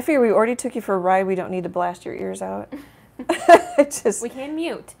 I figure we already took you for a ride. We don't need to blast your ears out. We can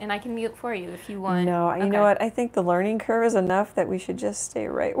mute, and I can mute for you if you want. No, you know what? I think the learning curve is enough that we should just stay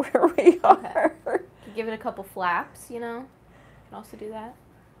right where we are. Okay. Give it a couple flaps, you know. You can also do that.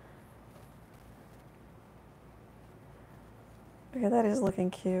 Okay, that is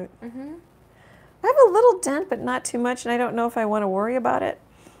looking cute. Mm-hmm. I have a little dent, but not too much, and I don't know if I want to worry about it.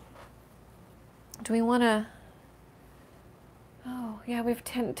 Do we want to... Oh, yeah, we've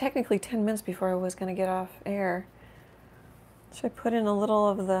technically 10 minutes before I was going to get off air. Should I put in a little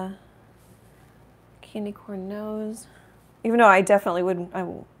of the candy corn nose? Even though I definitely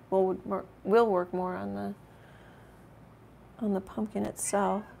will work more on the pumpkin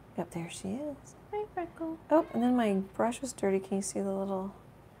itself. Yep, there she is. Hi, Freckle. Oh, and then my brush was dirty. Can you see the little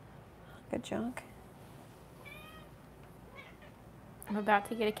hunk of junk? I'm about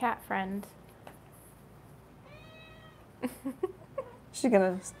to get a cat friend. She's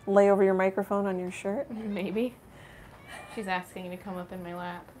gonna lay over your microphone on your shirt? Maybe. She's asking to come up in my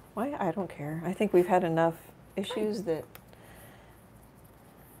lap. Why? I don't care. I think we've had enough issues that,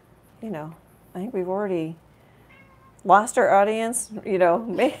 you know, I think we've already lost our audience, you know.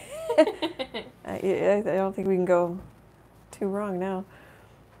 I don't think we can go too wrong now.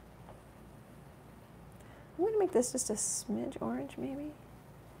 I'm going to make this just a smidge orange, maybe,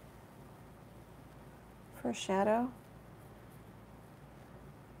 for a shadow.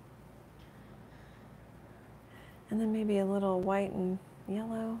 And then maybe a little white and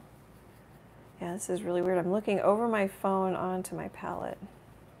yellow. Yeah, this is really weird. I'm looking over my phone onto my palette.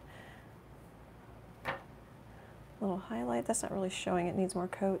 A little highlight. That's not really showing. It needs more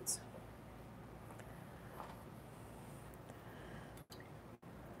coats.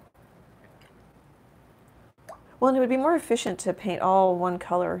 Well, and it would be more efficient to paint all one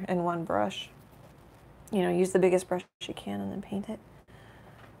color in one brush. You know, use the biggest brush you can and then paint it.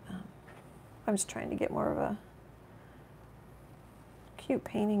 I'm just trying to get more of a cute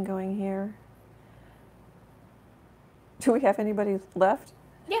painting going here. Do we have anybody left?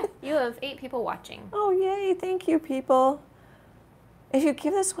 Yeah, you have 8 people watching. Oh, yay. Thank you, people. If you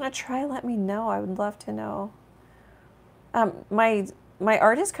give this one a try, let me know. I would love to know. My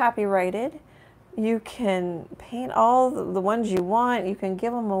art is copyrighted. You can paint all the ones you want. You can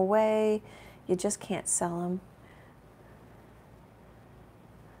give them away. You just can't sell them.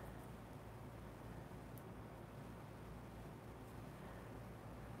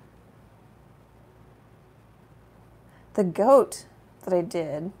 The goat that I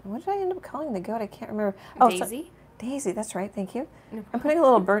did, what did I end up calling the goat? I can't remember. Oh, Daisy? Daisy, that's right, thank you. No I'm putting a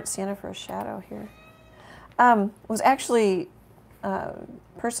little burnt sienna for a shadow here. Was actually, a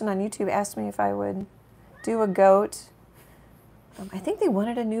person on YouTube asked me if I would do a goat. I think they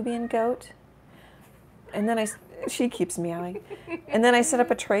wanted a Nubian goat. And then she keeps meowing. And then I set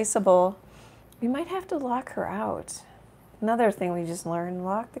up a traceable. We might have to lock her out. Another thing we just learned,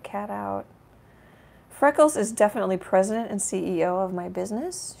 lock the cat out. Freckles is definitely president and CEO of my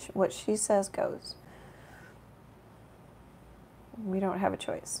business. What she says goes. We don't have a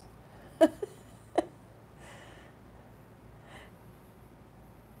choice. I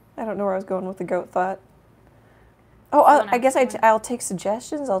don't know where I was going with the goat thought. Oh, I guess I'll take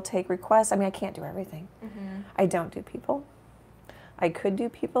suggestions. I'll take requests. I mean, I can't do everything. Mm-hmm. I don't do people. I could do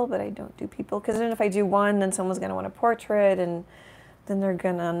people, but I don't do people. Because then if I do one, then someone's going to want a portrait, and then they're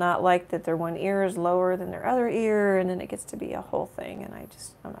going to not like that their one ear is lower than their other ear, and then it gets to be a whole thing, and I'm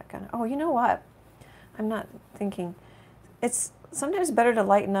not going to. Oh, you know what? I'm not thinking. It's sometimes better to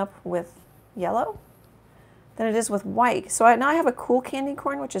lighten up with yellow than it is with white. So now I have a cool candy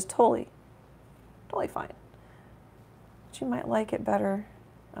corn, which is totally fine. But you might like it better.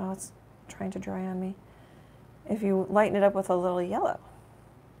 Oh, it's trying to dry on me. If you lighten it up with a little yellow.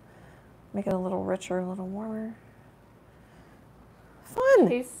 Make it a little richer, a little warmer.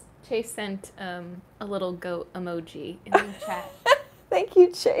 Fun! Chase sent a little goat emoji in the chat. Thank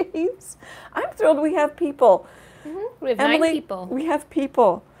you, Chase. I'm thrilled we have people. Mm-hmm. We have Emily, 9 people. We have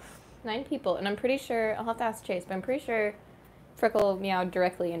people. 9 people, and I'm pretty sure, I'll have to ask Chase, but I'm pretty sure Frickle meowed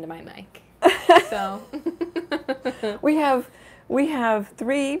directly into my mic. So we have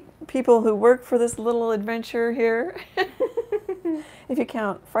 3 people who work for this little adventure here. If you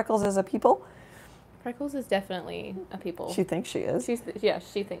count Freckles as a people. Freckles is definitely a people. She thinks she is.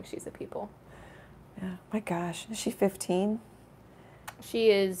 She thinks she's a people. Yeah. My gosh, is she 15? She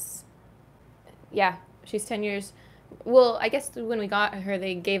is. Yeah, she's 10 years. Well, I guess when we got her,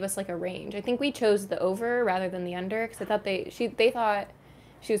 they gave us like a range. I think we chose the over rather than the under because I thought they thought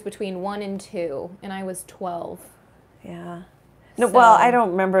she was between 1 and 2, and I was 12. Yeah. No, well, I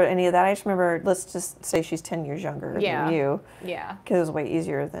don't remember any of that. I just remember, let's just say she's 10 years younger than you. Yeah. Because it was way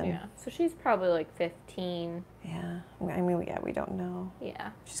easier than... Yeah. So she's probably like 15. Yeah. I mean, yeah, we don't know. Yeah.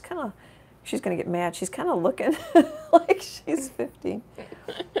 She's going to get mad. She's kind of looking like she's 15.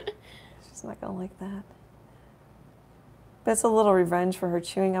 She's not going to like that. But it's a little revenge for her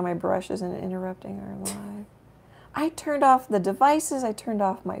chewing on my brushes and interrupting our live. I turned off the devices. I turned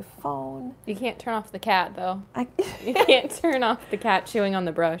off my phone. You can't turn off the cat, though. You can't turn off the cat chewing on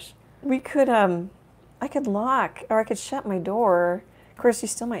the brush. We could, I could lock, or I could shut my door. Of course, you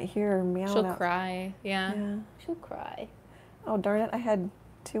still might hear her meowing out. She'll cry. Yeah. She'll cry. Oh, darn it. I had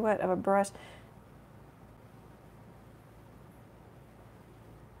too wet of a brush.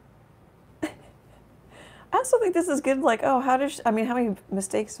 I also think this is good, like, oh, how many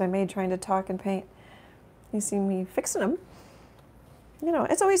mistakes have I made trying to talk and paint? You see me fixing them. You know,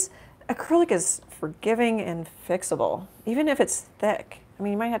 it's always, acrylic is forgiving and fixable, even if it's thick. I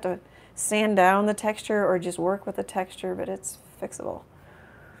mean, you might have to sand down the texture or just work with the texture, but it's fixable.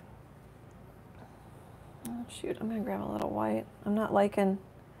 Oh, shoot, I'm going to grab a little white. I'm not liking...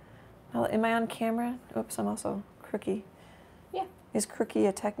 Am I on camera? Oops, I'm also crooky. Yeah. Is crooky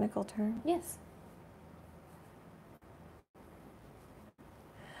a technical term? Yes.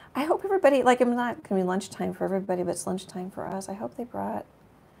 I hope everybody, like, it's not going to be lunchtime for everybody, but it's lunchtime for us. I hope they brought,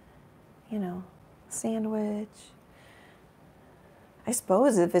 you know, a sandwich. I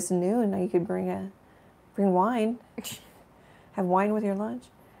suppose if it's noon, you could bring wine. Have wine with your lunch.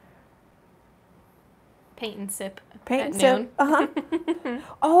 Paint and sip. Paint at and noon. sip. Uh-huh.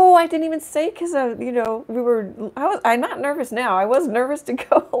 Oh, I didn't even say because, you know, I'm not nervous now. I was nervous to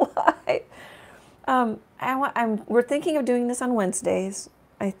go live. We're thinking of doing this on Wednesdays.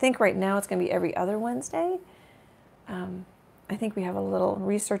 I think right now it's going to be every other Wednesday. I think we have a little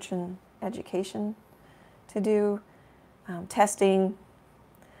research and education to do, testing.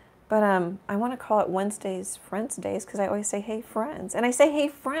 But I want to call it Wednesdays Friends Days because I always say, hey, friends. And I say, hey,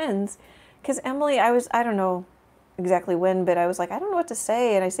 friends, because Emily, I don't know exactly when, but I was like, I don't know what to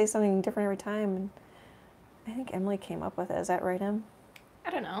say. And I say something different every time. And I think Emily came up with it. Is that right, Em? I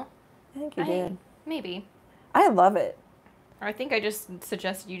don't know. I think you did. Maybe. I love it. Or I think I just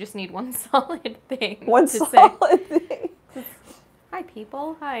suggested you just need one solid thing. One to solid say. thing. Hi,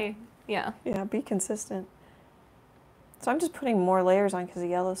 people. Hi. Yeah. Yeah, be consistent. So I'm just putting more layers on because the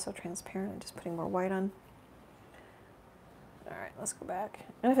yellow is so transparent. I'm just putting more white on. All right, let's go back.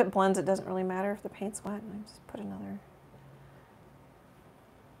 And if it blends, it doesn't really matter if the paint's wet. I just put another.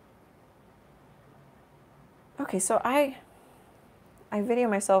 Okay, so I video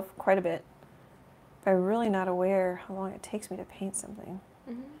myself quite a bit, but I'm really not aware how long it takes me to paint something.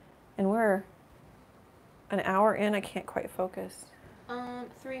 Mm-hmm. And we're an hour in, I can't quite focus.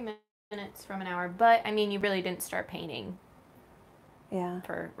 3 minutes from an hour, but I mean, you really didn't start painting. Yeah.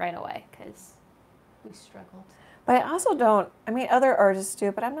 For right away, because we struggled. But I also don't, I mean, other artists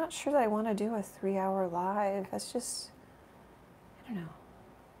do, but I'm not sure that I want to do a 3-hour live. That's just, I don't know.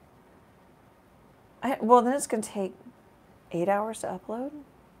 Well, then it's going to take 8 hours to upload.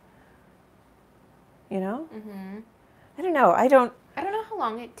 You know? Mm-hmm. I don't know. I don't know how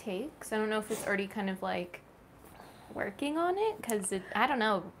long it takes. I don't know if it's already kind of like working on it, because I don't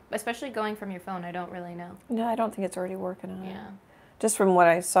know. Especially going from your phone, I don't really know. No, I don't think it's already working on it. Yeah. Just from what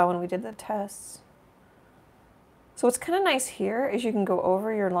I saw when we did the tests. So what's kind of nice here is you can go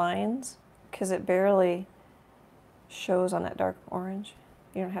over your lines because it barely shows on that dark orange.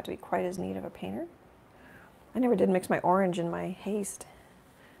 You don't have to be quite as neat of a painter. I never did mix my orange in my haste.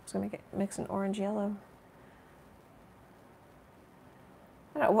 I was going to mix an orange yellow.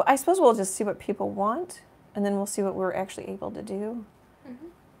 I don't know. Well, I suppose we'll just see what people want, and then we'll see what we're actually able to do. Mm-hmm.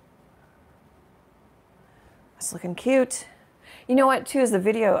 It's looking cute. You know what, too, is the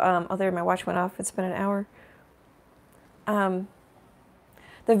video. Oh, there, my watch went off. It's been an hour.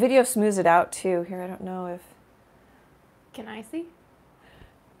 The video smooths it out, too. Here, I don't know if... Can I see?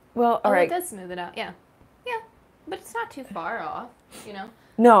 Well, all right. It does smooth it out, yeah. Yeah, but it's not too far off, you know?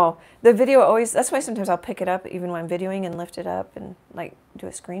 No, the video always... That's why sometimes I'll pick it up even when I'm videoing and lift it up and, like, do a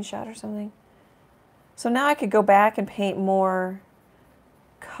screenshot or something. So now I could go back and paint more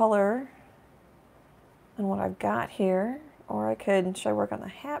color on what I've got here. Or I could... Should I work on the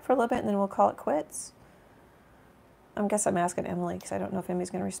hat for a little bit and then we'll call it quits? I guess I'm asking Emily because I don't know if Emily's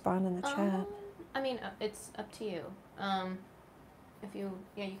going to respond in the chat. I mean, it's up to you. If you,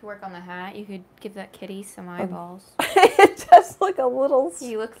 you could work on the hat. You could give that kitty some eyeballs. It does look a little...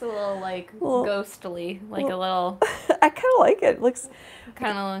 He looks a little, like, ghostly. Like a little... I kind of like it. Looks...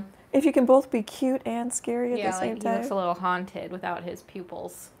 Kind of... If you can both be cute and scary at the same time. He looks a little haunted without his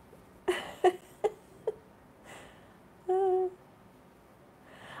pupils.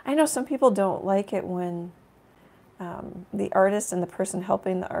 I know some people don't like it when the artist and the person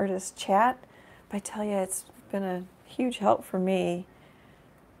helping the artist chat, but I tell you, it's been a huge help for me.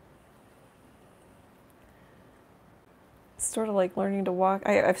 It's sort of like learning to walk.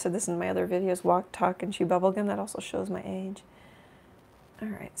 I've said this in my other videos, walk, talk, and chew bubblegum. That also shows my age. All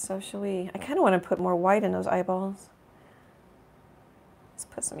right, so shall we... I kind of want to put more white in those eyeballs. Let's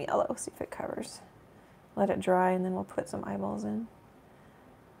put some yellow, see if it covers. Let it dry, and then we'll put some eyeballs in.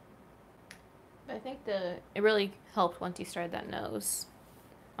 I think it really helped once you started that nose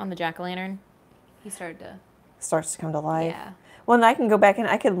on the jack-o'-lantern. He started to... Starts to come to life. Yeah. Well, and I can go back and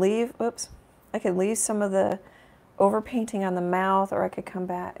I could leave, I could leave some of the overpainting on the mouth, or I could come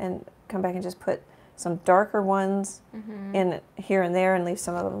back and just put some darker ones in here and there and leave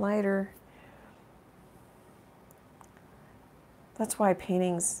some of them lighter. That's why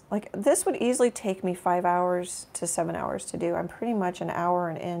paintings, like this would easily take me 5 hours to 7 hours to do. I'm pretty much an hour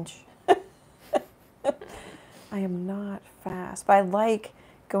an inch. I am not fast, but I like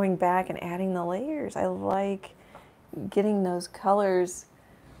going back and adding the layers. I like getting those colors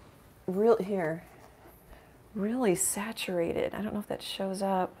really saturated. I don't know if that shows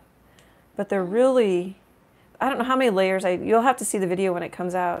up, but they're really, I don't know how many layers you'll have to see the video when it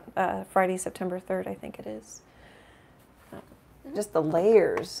comes out, Friday, September 3rd, I think it is. Just the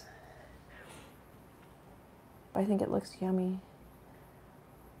layers. I think it looks yummy.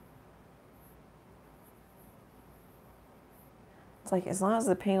 It's like, as long as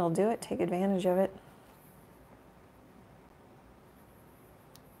the paint will do it, take advantage of it.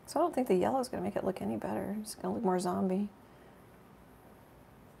 So I don't think the yellow is going to make it look any better. It's going to look more zombie.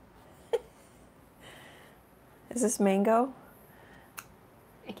 Is this mango?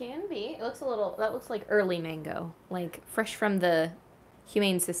 It can be. It looks a little, that looks like early mango, like fresh from the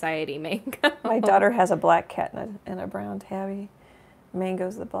Humane Society mango. My daughter has a black cat and a brown tabby.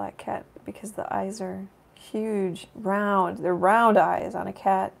 Mango's the black cat because the eyes are huge, round. They're round eyes on a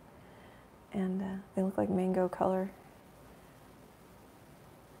cat, and they look like mango color.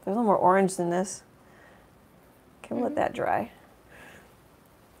 They're a little more orange than this. Okay, we'll let that dry.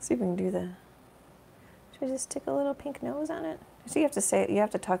 See if we can do the. Should I just stick a little pink nose on it? So you have to say it. You have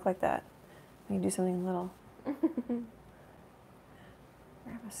to talk like that when you do something little. Grab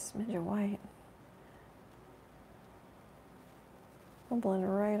a smidge of white. We'll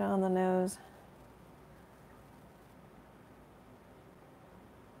blend right on the nose.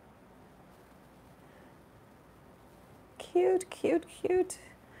 Cute, cute, cute.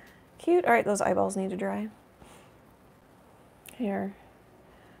 Cute. All right, those eyeballs need to dry. Here.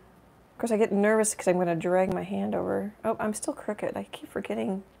 Of course, I get nervous because I'm going to drag my hand over. Oh, I'm still crooked. I keep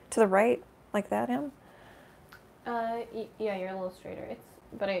forgetting. To the right, like that, Em? Yeah, you're a little straighter.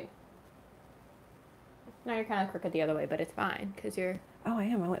 Now you're kind of crooked the other way, but it's fine because you're. Oh, I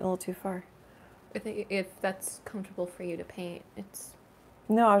am. I went a little too far. I think if that's comfortable for you to paint, it's.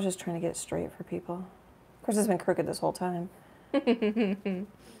 No, I was just trying to get it straight for people. Of course, it's been crooked this whole time.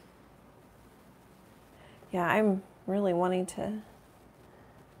 Yeah, I'm really wanting to.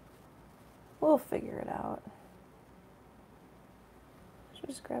 We'll figure it out. Should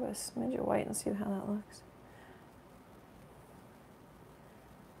just grab a smidge of white and see how that looks.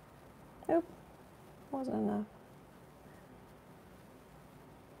 Nope, wasn't enough.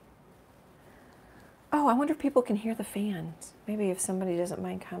 Oh, I wonder if people can hear the fans. Maybe if somebody doesn't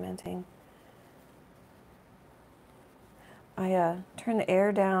mind commenting. I turn the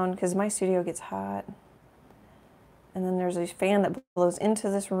air down because my studio gets hot. And then there's a fan that blows into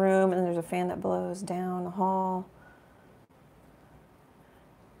this room, and then there's a fan that blows down the hall.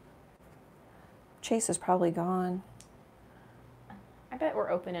 Chase is probably gone. I bet we're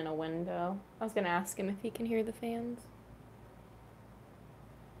opening a window. I was going to ask him if he can hear the fans.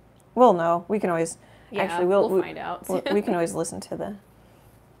 Well, no, we can always. Yeah, actually, we'll find out. We can always listen to the.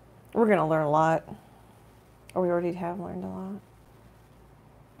 We're going to learn a lot. Or we already have learned a lot.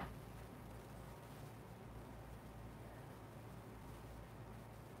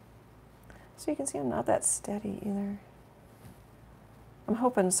 So you can see I'm not that steady either. I'm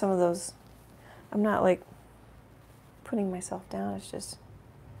hoping some of those, I'm not like putting myself down, it's just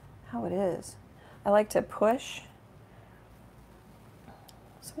how it is. I like to push.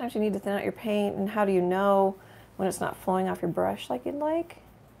 Sometimes you need to thin out your paint, and how do you know when it's not flowing off your brush like you'd like?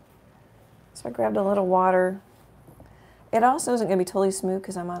 So I grabbed a little water. It also isn't going to be totally smooth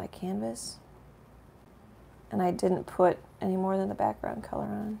because I'm on a canvas, and I didn't put any more than the background color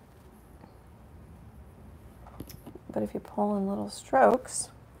on. But if you pull in little strokes,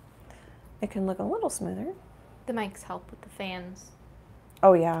 it can look a little smoother. The mics help with the fans.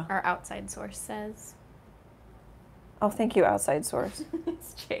 Oh, yeah. Our outside source says. Oh, thank you, outside source.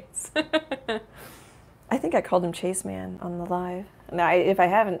 It's Chase. I think I called him Chase Man on the live. No, if I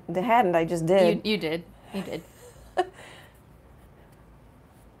hadn't, I just did. You did. You did.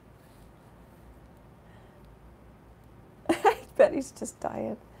 I bet he's just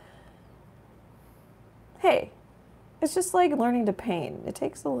dying. Hey, it's just like learning to paint. It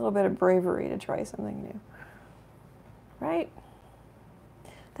takes a little bit of bravery to try something new. Right?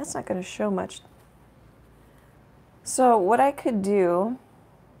 That's not going to show much. So what I could do,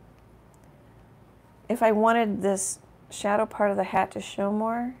 if I wanted this shadow part of the hat to show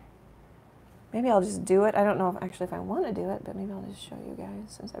more, maybe I'll just do it. I don't know if I want to do it, but maybe I'll just show you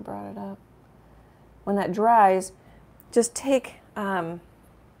guys since I brought it up. When that dries, just take, I've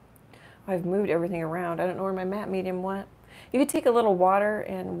moved everything around. I don't know where my matte medium went. You could take a little water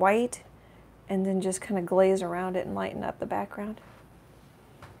and white and then just kind of glaze around it and lighten up the background.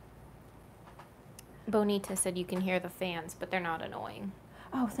 Bonita said you can hear the fans, but they're not annoying.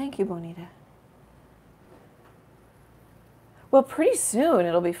 Oh, thank you, Bonita. Well, pretty soon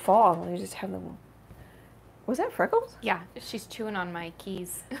it'll be fall. We just have them. Was that Freckles? Yeah, she's chewing on my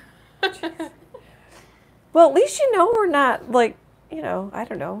keys. Well, at least you know we're not like, you know, I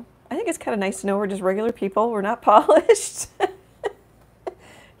don't know. I think it's kind of nice to know we're just regular people. We're not polished.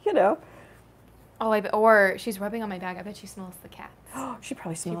 You know. Oh, or she's rubbing on my back. I bet she smells the cats. Oh, she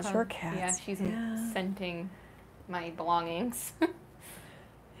probably smells your cats. Yeah, she's scenting my belongings.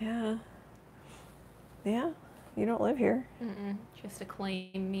 Yeah. Yeah. You don't live here. Mm-mm. Just to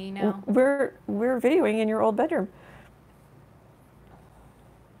claim me now. We're videoing in your old bedroom.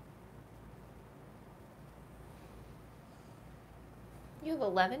 You have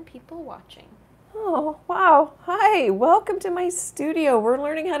 11 people watching. Oh, wow. Hi, welcome to my studio. We're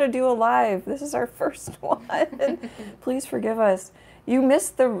learning how to do a live. This is our first one. Please forgive us. You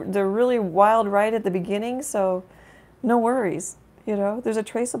missed the really wild ride at the beginning, so no worries. You know, there's a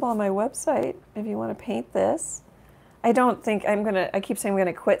traceable on my website if you want to paint this. I don't think I keep saying I'm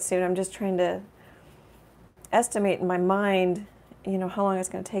going to quit soon. I'm just trying to estimate in my mind, you know, how long it's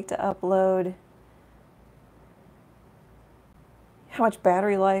going to take to upload, how much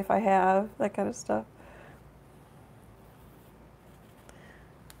battery life I have, that kind of stuff.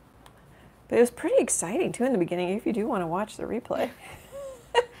 But it was pretty exciting too in the beginning if you do want to watch the replay.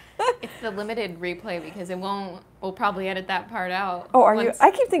 It's the limited replay because we'll probably edit that part out. Oh, are you?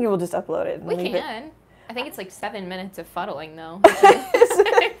 I keep thinking we'll just upload it. And we leave can. It. I think it's like 7 minutes of fuddling though.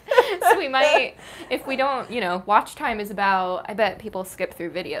 So we might, if we don't, you know, watch time is about, I bet people skip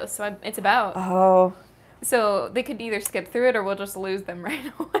through videos. So it's about. Oh. So they could either skip through it or we'll just lose them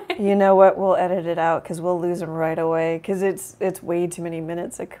right away. You know what? We'll edit it out because we'll lose them right away because it's way too many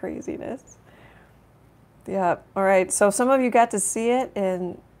minutes of craziness. Yeah. All right. So some of you got to see it,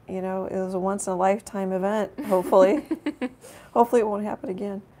 and you know it was a once in a lifetime event. Hopefully, hopefully it won't happen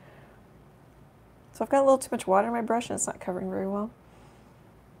again. So I've got a little too much water in my brush, and it's not covering very well.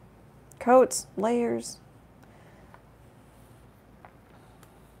 Coats, layers.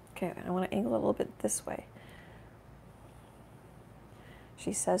 Okay, I want to angle it a little bit this way.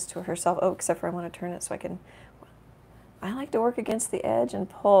 She says to herself, oh, except for I want to turn it so I like to work against the edge and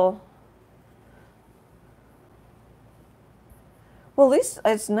pull. Well, at least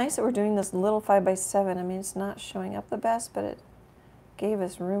it's nice that we're doing this little 5x7. I mean, it's not showing up the best, but it gave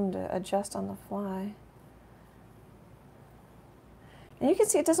us room to adjust on the fly. And you can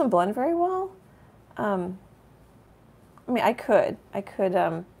see it doesn't blend very well. I mean, I could, you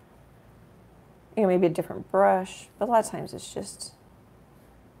know, maybe a different brush, but a lot of times it's just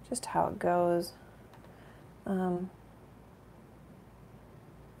how it goes.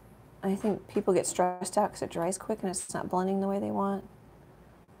 I think people get stressed out because it dries quick and it's not blending the way they want.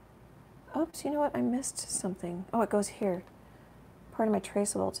 Oops, you know what? I missed something. Oh, it goes here. Part of my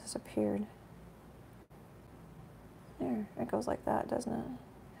traceable disappeared. There, it goes like that, doesn't it?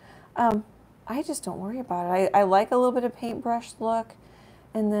 I just don't worry about it. I like a little bit of paintbrush look,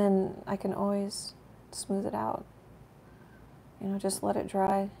 and then I can always smooth it out. You know, just let it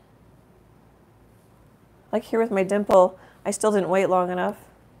dry. Like here with my dimple, I still didn't wait long enough.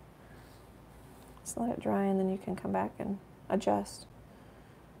 Just let it dry and then you can come back and adjust.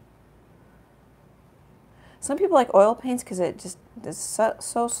 Some people like oil paints because it just is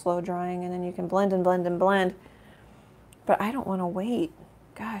so slow drying and then you can blend and blend and blend. But I don't want to wait.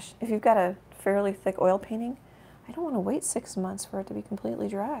 Gosh, if you've got a fairly thick oil painting, I don't want to wait 6 months for it to be completely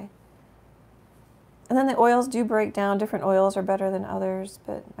dry. And then the oils do break down. Different oils are better than others,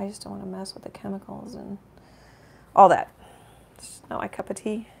 but I just don't want to mess with the chemicals and all that. It's not my cup of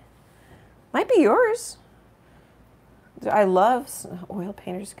tea. Might be yours. I love oil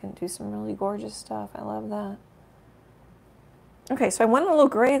painters can do some really gorgeous stuff. I love that. Okay, so I went a little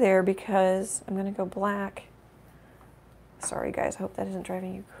gray there because I'm going to go black. Sorry guys, I hope that isn't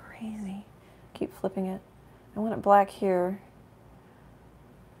driving you crazy. Keep flipping it. I want it black here.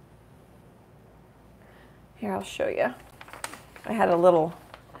 Here, I'll show you. I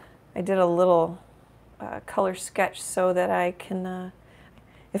did a little color sketch so that I can,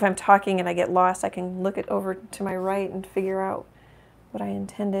 if I'm talking and I get lost, I can look it over to my right and figure out what I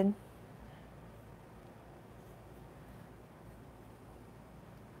intended.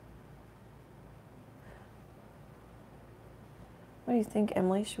 What do you think,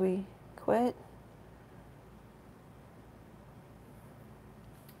 Emily? Should we quit?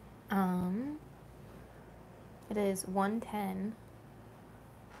 It is 1:10.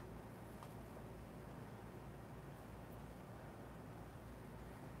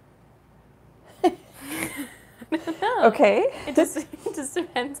 No. Okay. It just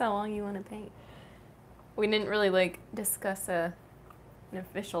depends how long you want to paint. We didn't really like discuss an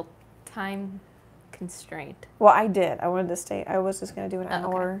official time constraint. Well, I did. I wanted to stay. I was just going to do an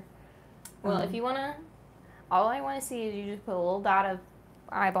hour. Well, if you want to, all I want to see is you just put a little dot of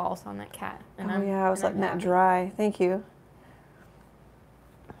eyeballs on that cat. And I was letting that dry. Thank you.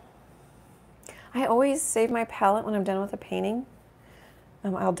 I always save my palette when I'm done with a painting.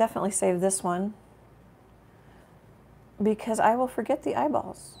 I'll definitely save this one because I will forget the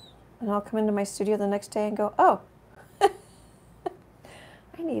eyeballs. And I'll come into my studio the next day and go, oh, I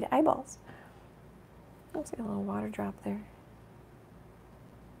need eyeballs. Let's get a little water drop there.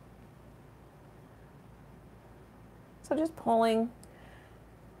 So just pulling.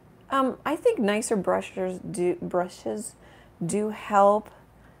 I think nicer brushes do help,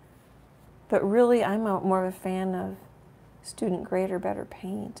 but really I'm more of a fan of student grade or better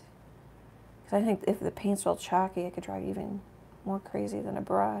paint. Because I think if the paint's real chalky, it could drive you even more crazy than a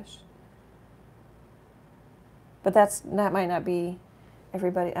brush. But that might not be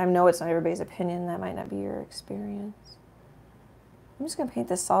everybody. I know it's not everybody's opinion. That might not be your experience. I'm just going to paint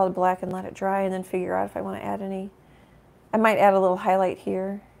this solid black and let it dry and then figure out if I want to add any. I might add a little highlight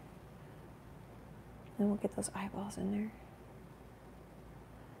here. And we'll get those eyeballs in there.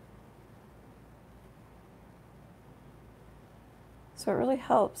 So it really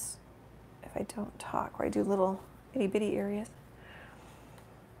helps if I don't talk or I do little itty bitty areas.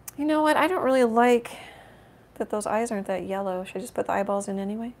 You know what? I don't really like that those eyes aren't that yellow. Should I just put the eyeballs in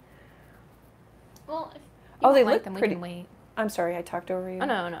anyway? Well, if you they like look them, pretty. We can wait. I'm sorry, I talked over you. Oh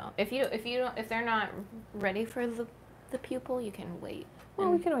no. If they're not ready for the pupil, you can wait.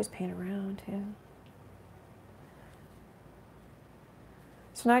 Well, we can always paint around too.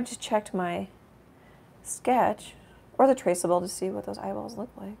 So now I just checked my sketch or the Traceable to see what those eyeballs look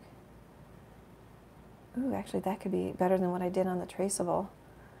like. Ooh, actually that could be better than what I did on the Traceable.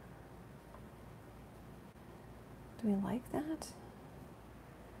 Do we like that?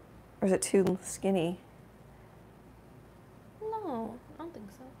 Or is it too skinny? No, I don't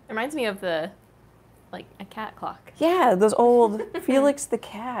think so. It reminds me of a cat clock. Yeah, those old Felix the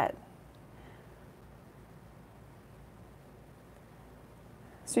cat.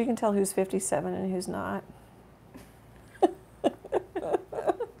 So you can tell who's 57 and who's not.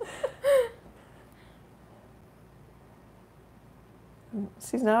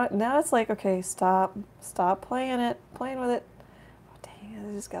 See, now it's like, okay, stop playing with it. Oh, dang,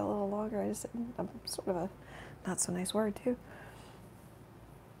 it just got a little longer. I'm sort of a not so nice word, too.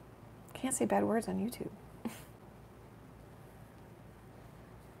 Can't say bad words on YouTube. I'm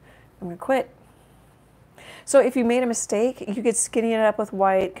going to quit. So if you made a mistake, you could skinny it up with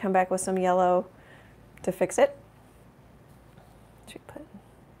white, come back with some yellow to fix it. What should we put?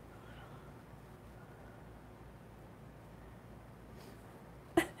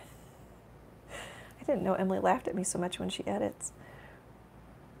 I didn't know Emily laughed at me so much when she edits.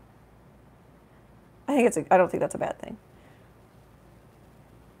 I don't think that's a bad thing.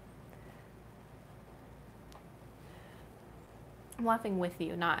 I'm laughing with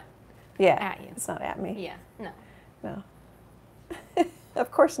you, not at you. It's not at me. Yeah, no.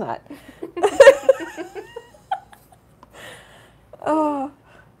 Of course not. Oh.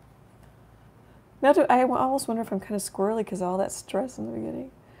 Now I almost wonder if I'm kind of squirrely because of all that stress in the beginning.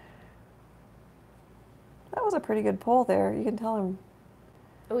 That was a pretty good pull there. You can tell I'm...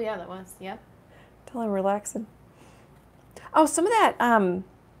 Oh yeah, that was, yep. Tell I'm relaxing. Oh, some of that,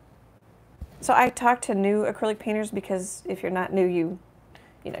 so I talked to new acrylic painters because if you're not new, you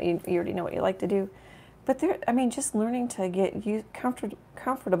already know what you like to do. But just learning to get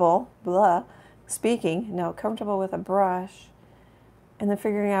comfortable with a brush and then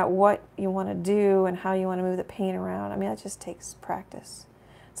figuring out what you want to do and how you want to move the paint around. I mean, that just takes practice.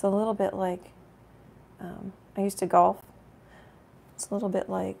 It's a little bit like, I used to golf. It's a little bit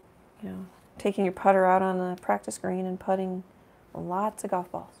like, taking your putter out on the practice green and putting lots of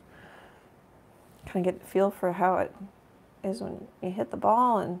golf balls. Kind of get the feel for how it is when you hit the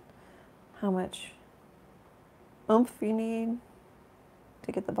ball and how much oomph you need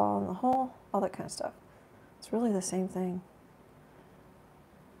to get the ball in the hole, all that kind of stuff. It's really the same thing.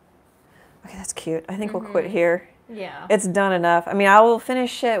 Okay, that's cute. I think we'll quit here. Yeah. It's done enough. I mean, I will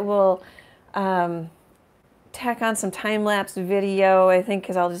finish it. We'll tack on some time-lapse video, I think,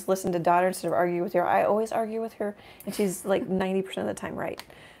 because I'll just listen to daughter instead of argue with her. I always argue with her, and she's like 90% of the time right.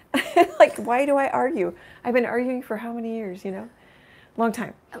 Like, why do I argue? I've been arguing for how many years, Long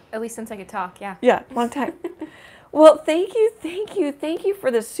time. At least since I could talk, yeah. Yeah, long time. Well, thank you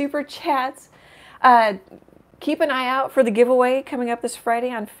for the super chats. Keep an eye out for the giveaway coming up this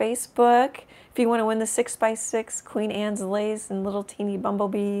Friday on Facebook. If you want to win the 6x6 Queen Anne's lace and little teeny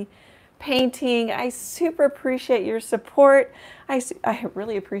bumblebee painting. I super appreciate your support. I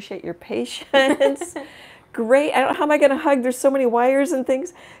really appreciate your patience. Great. I don't know, how am I going to hug? There's so many wires and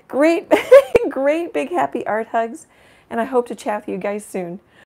things. Great, great big happy art hugs. And I hope to chat with you guys soon.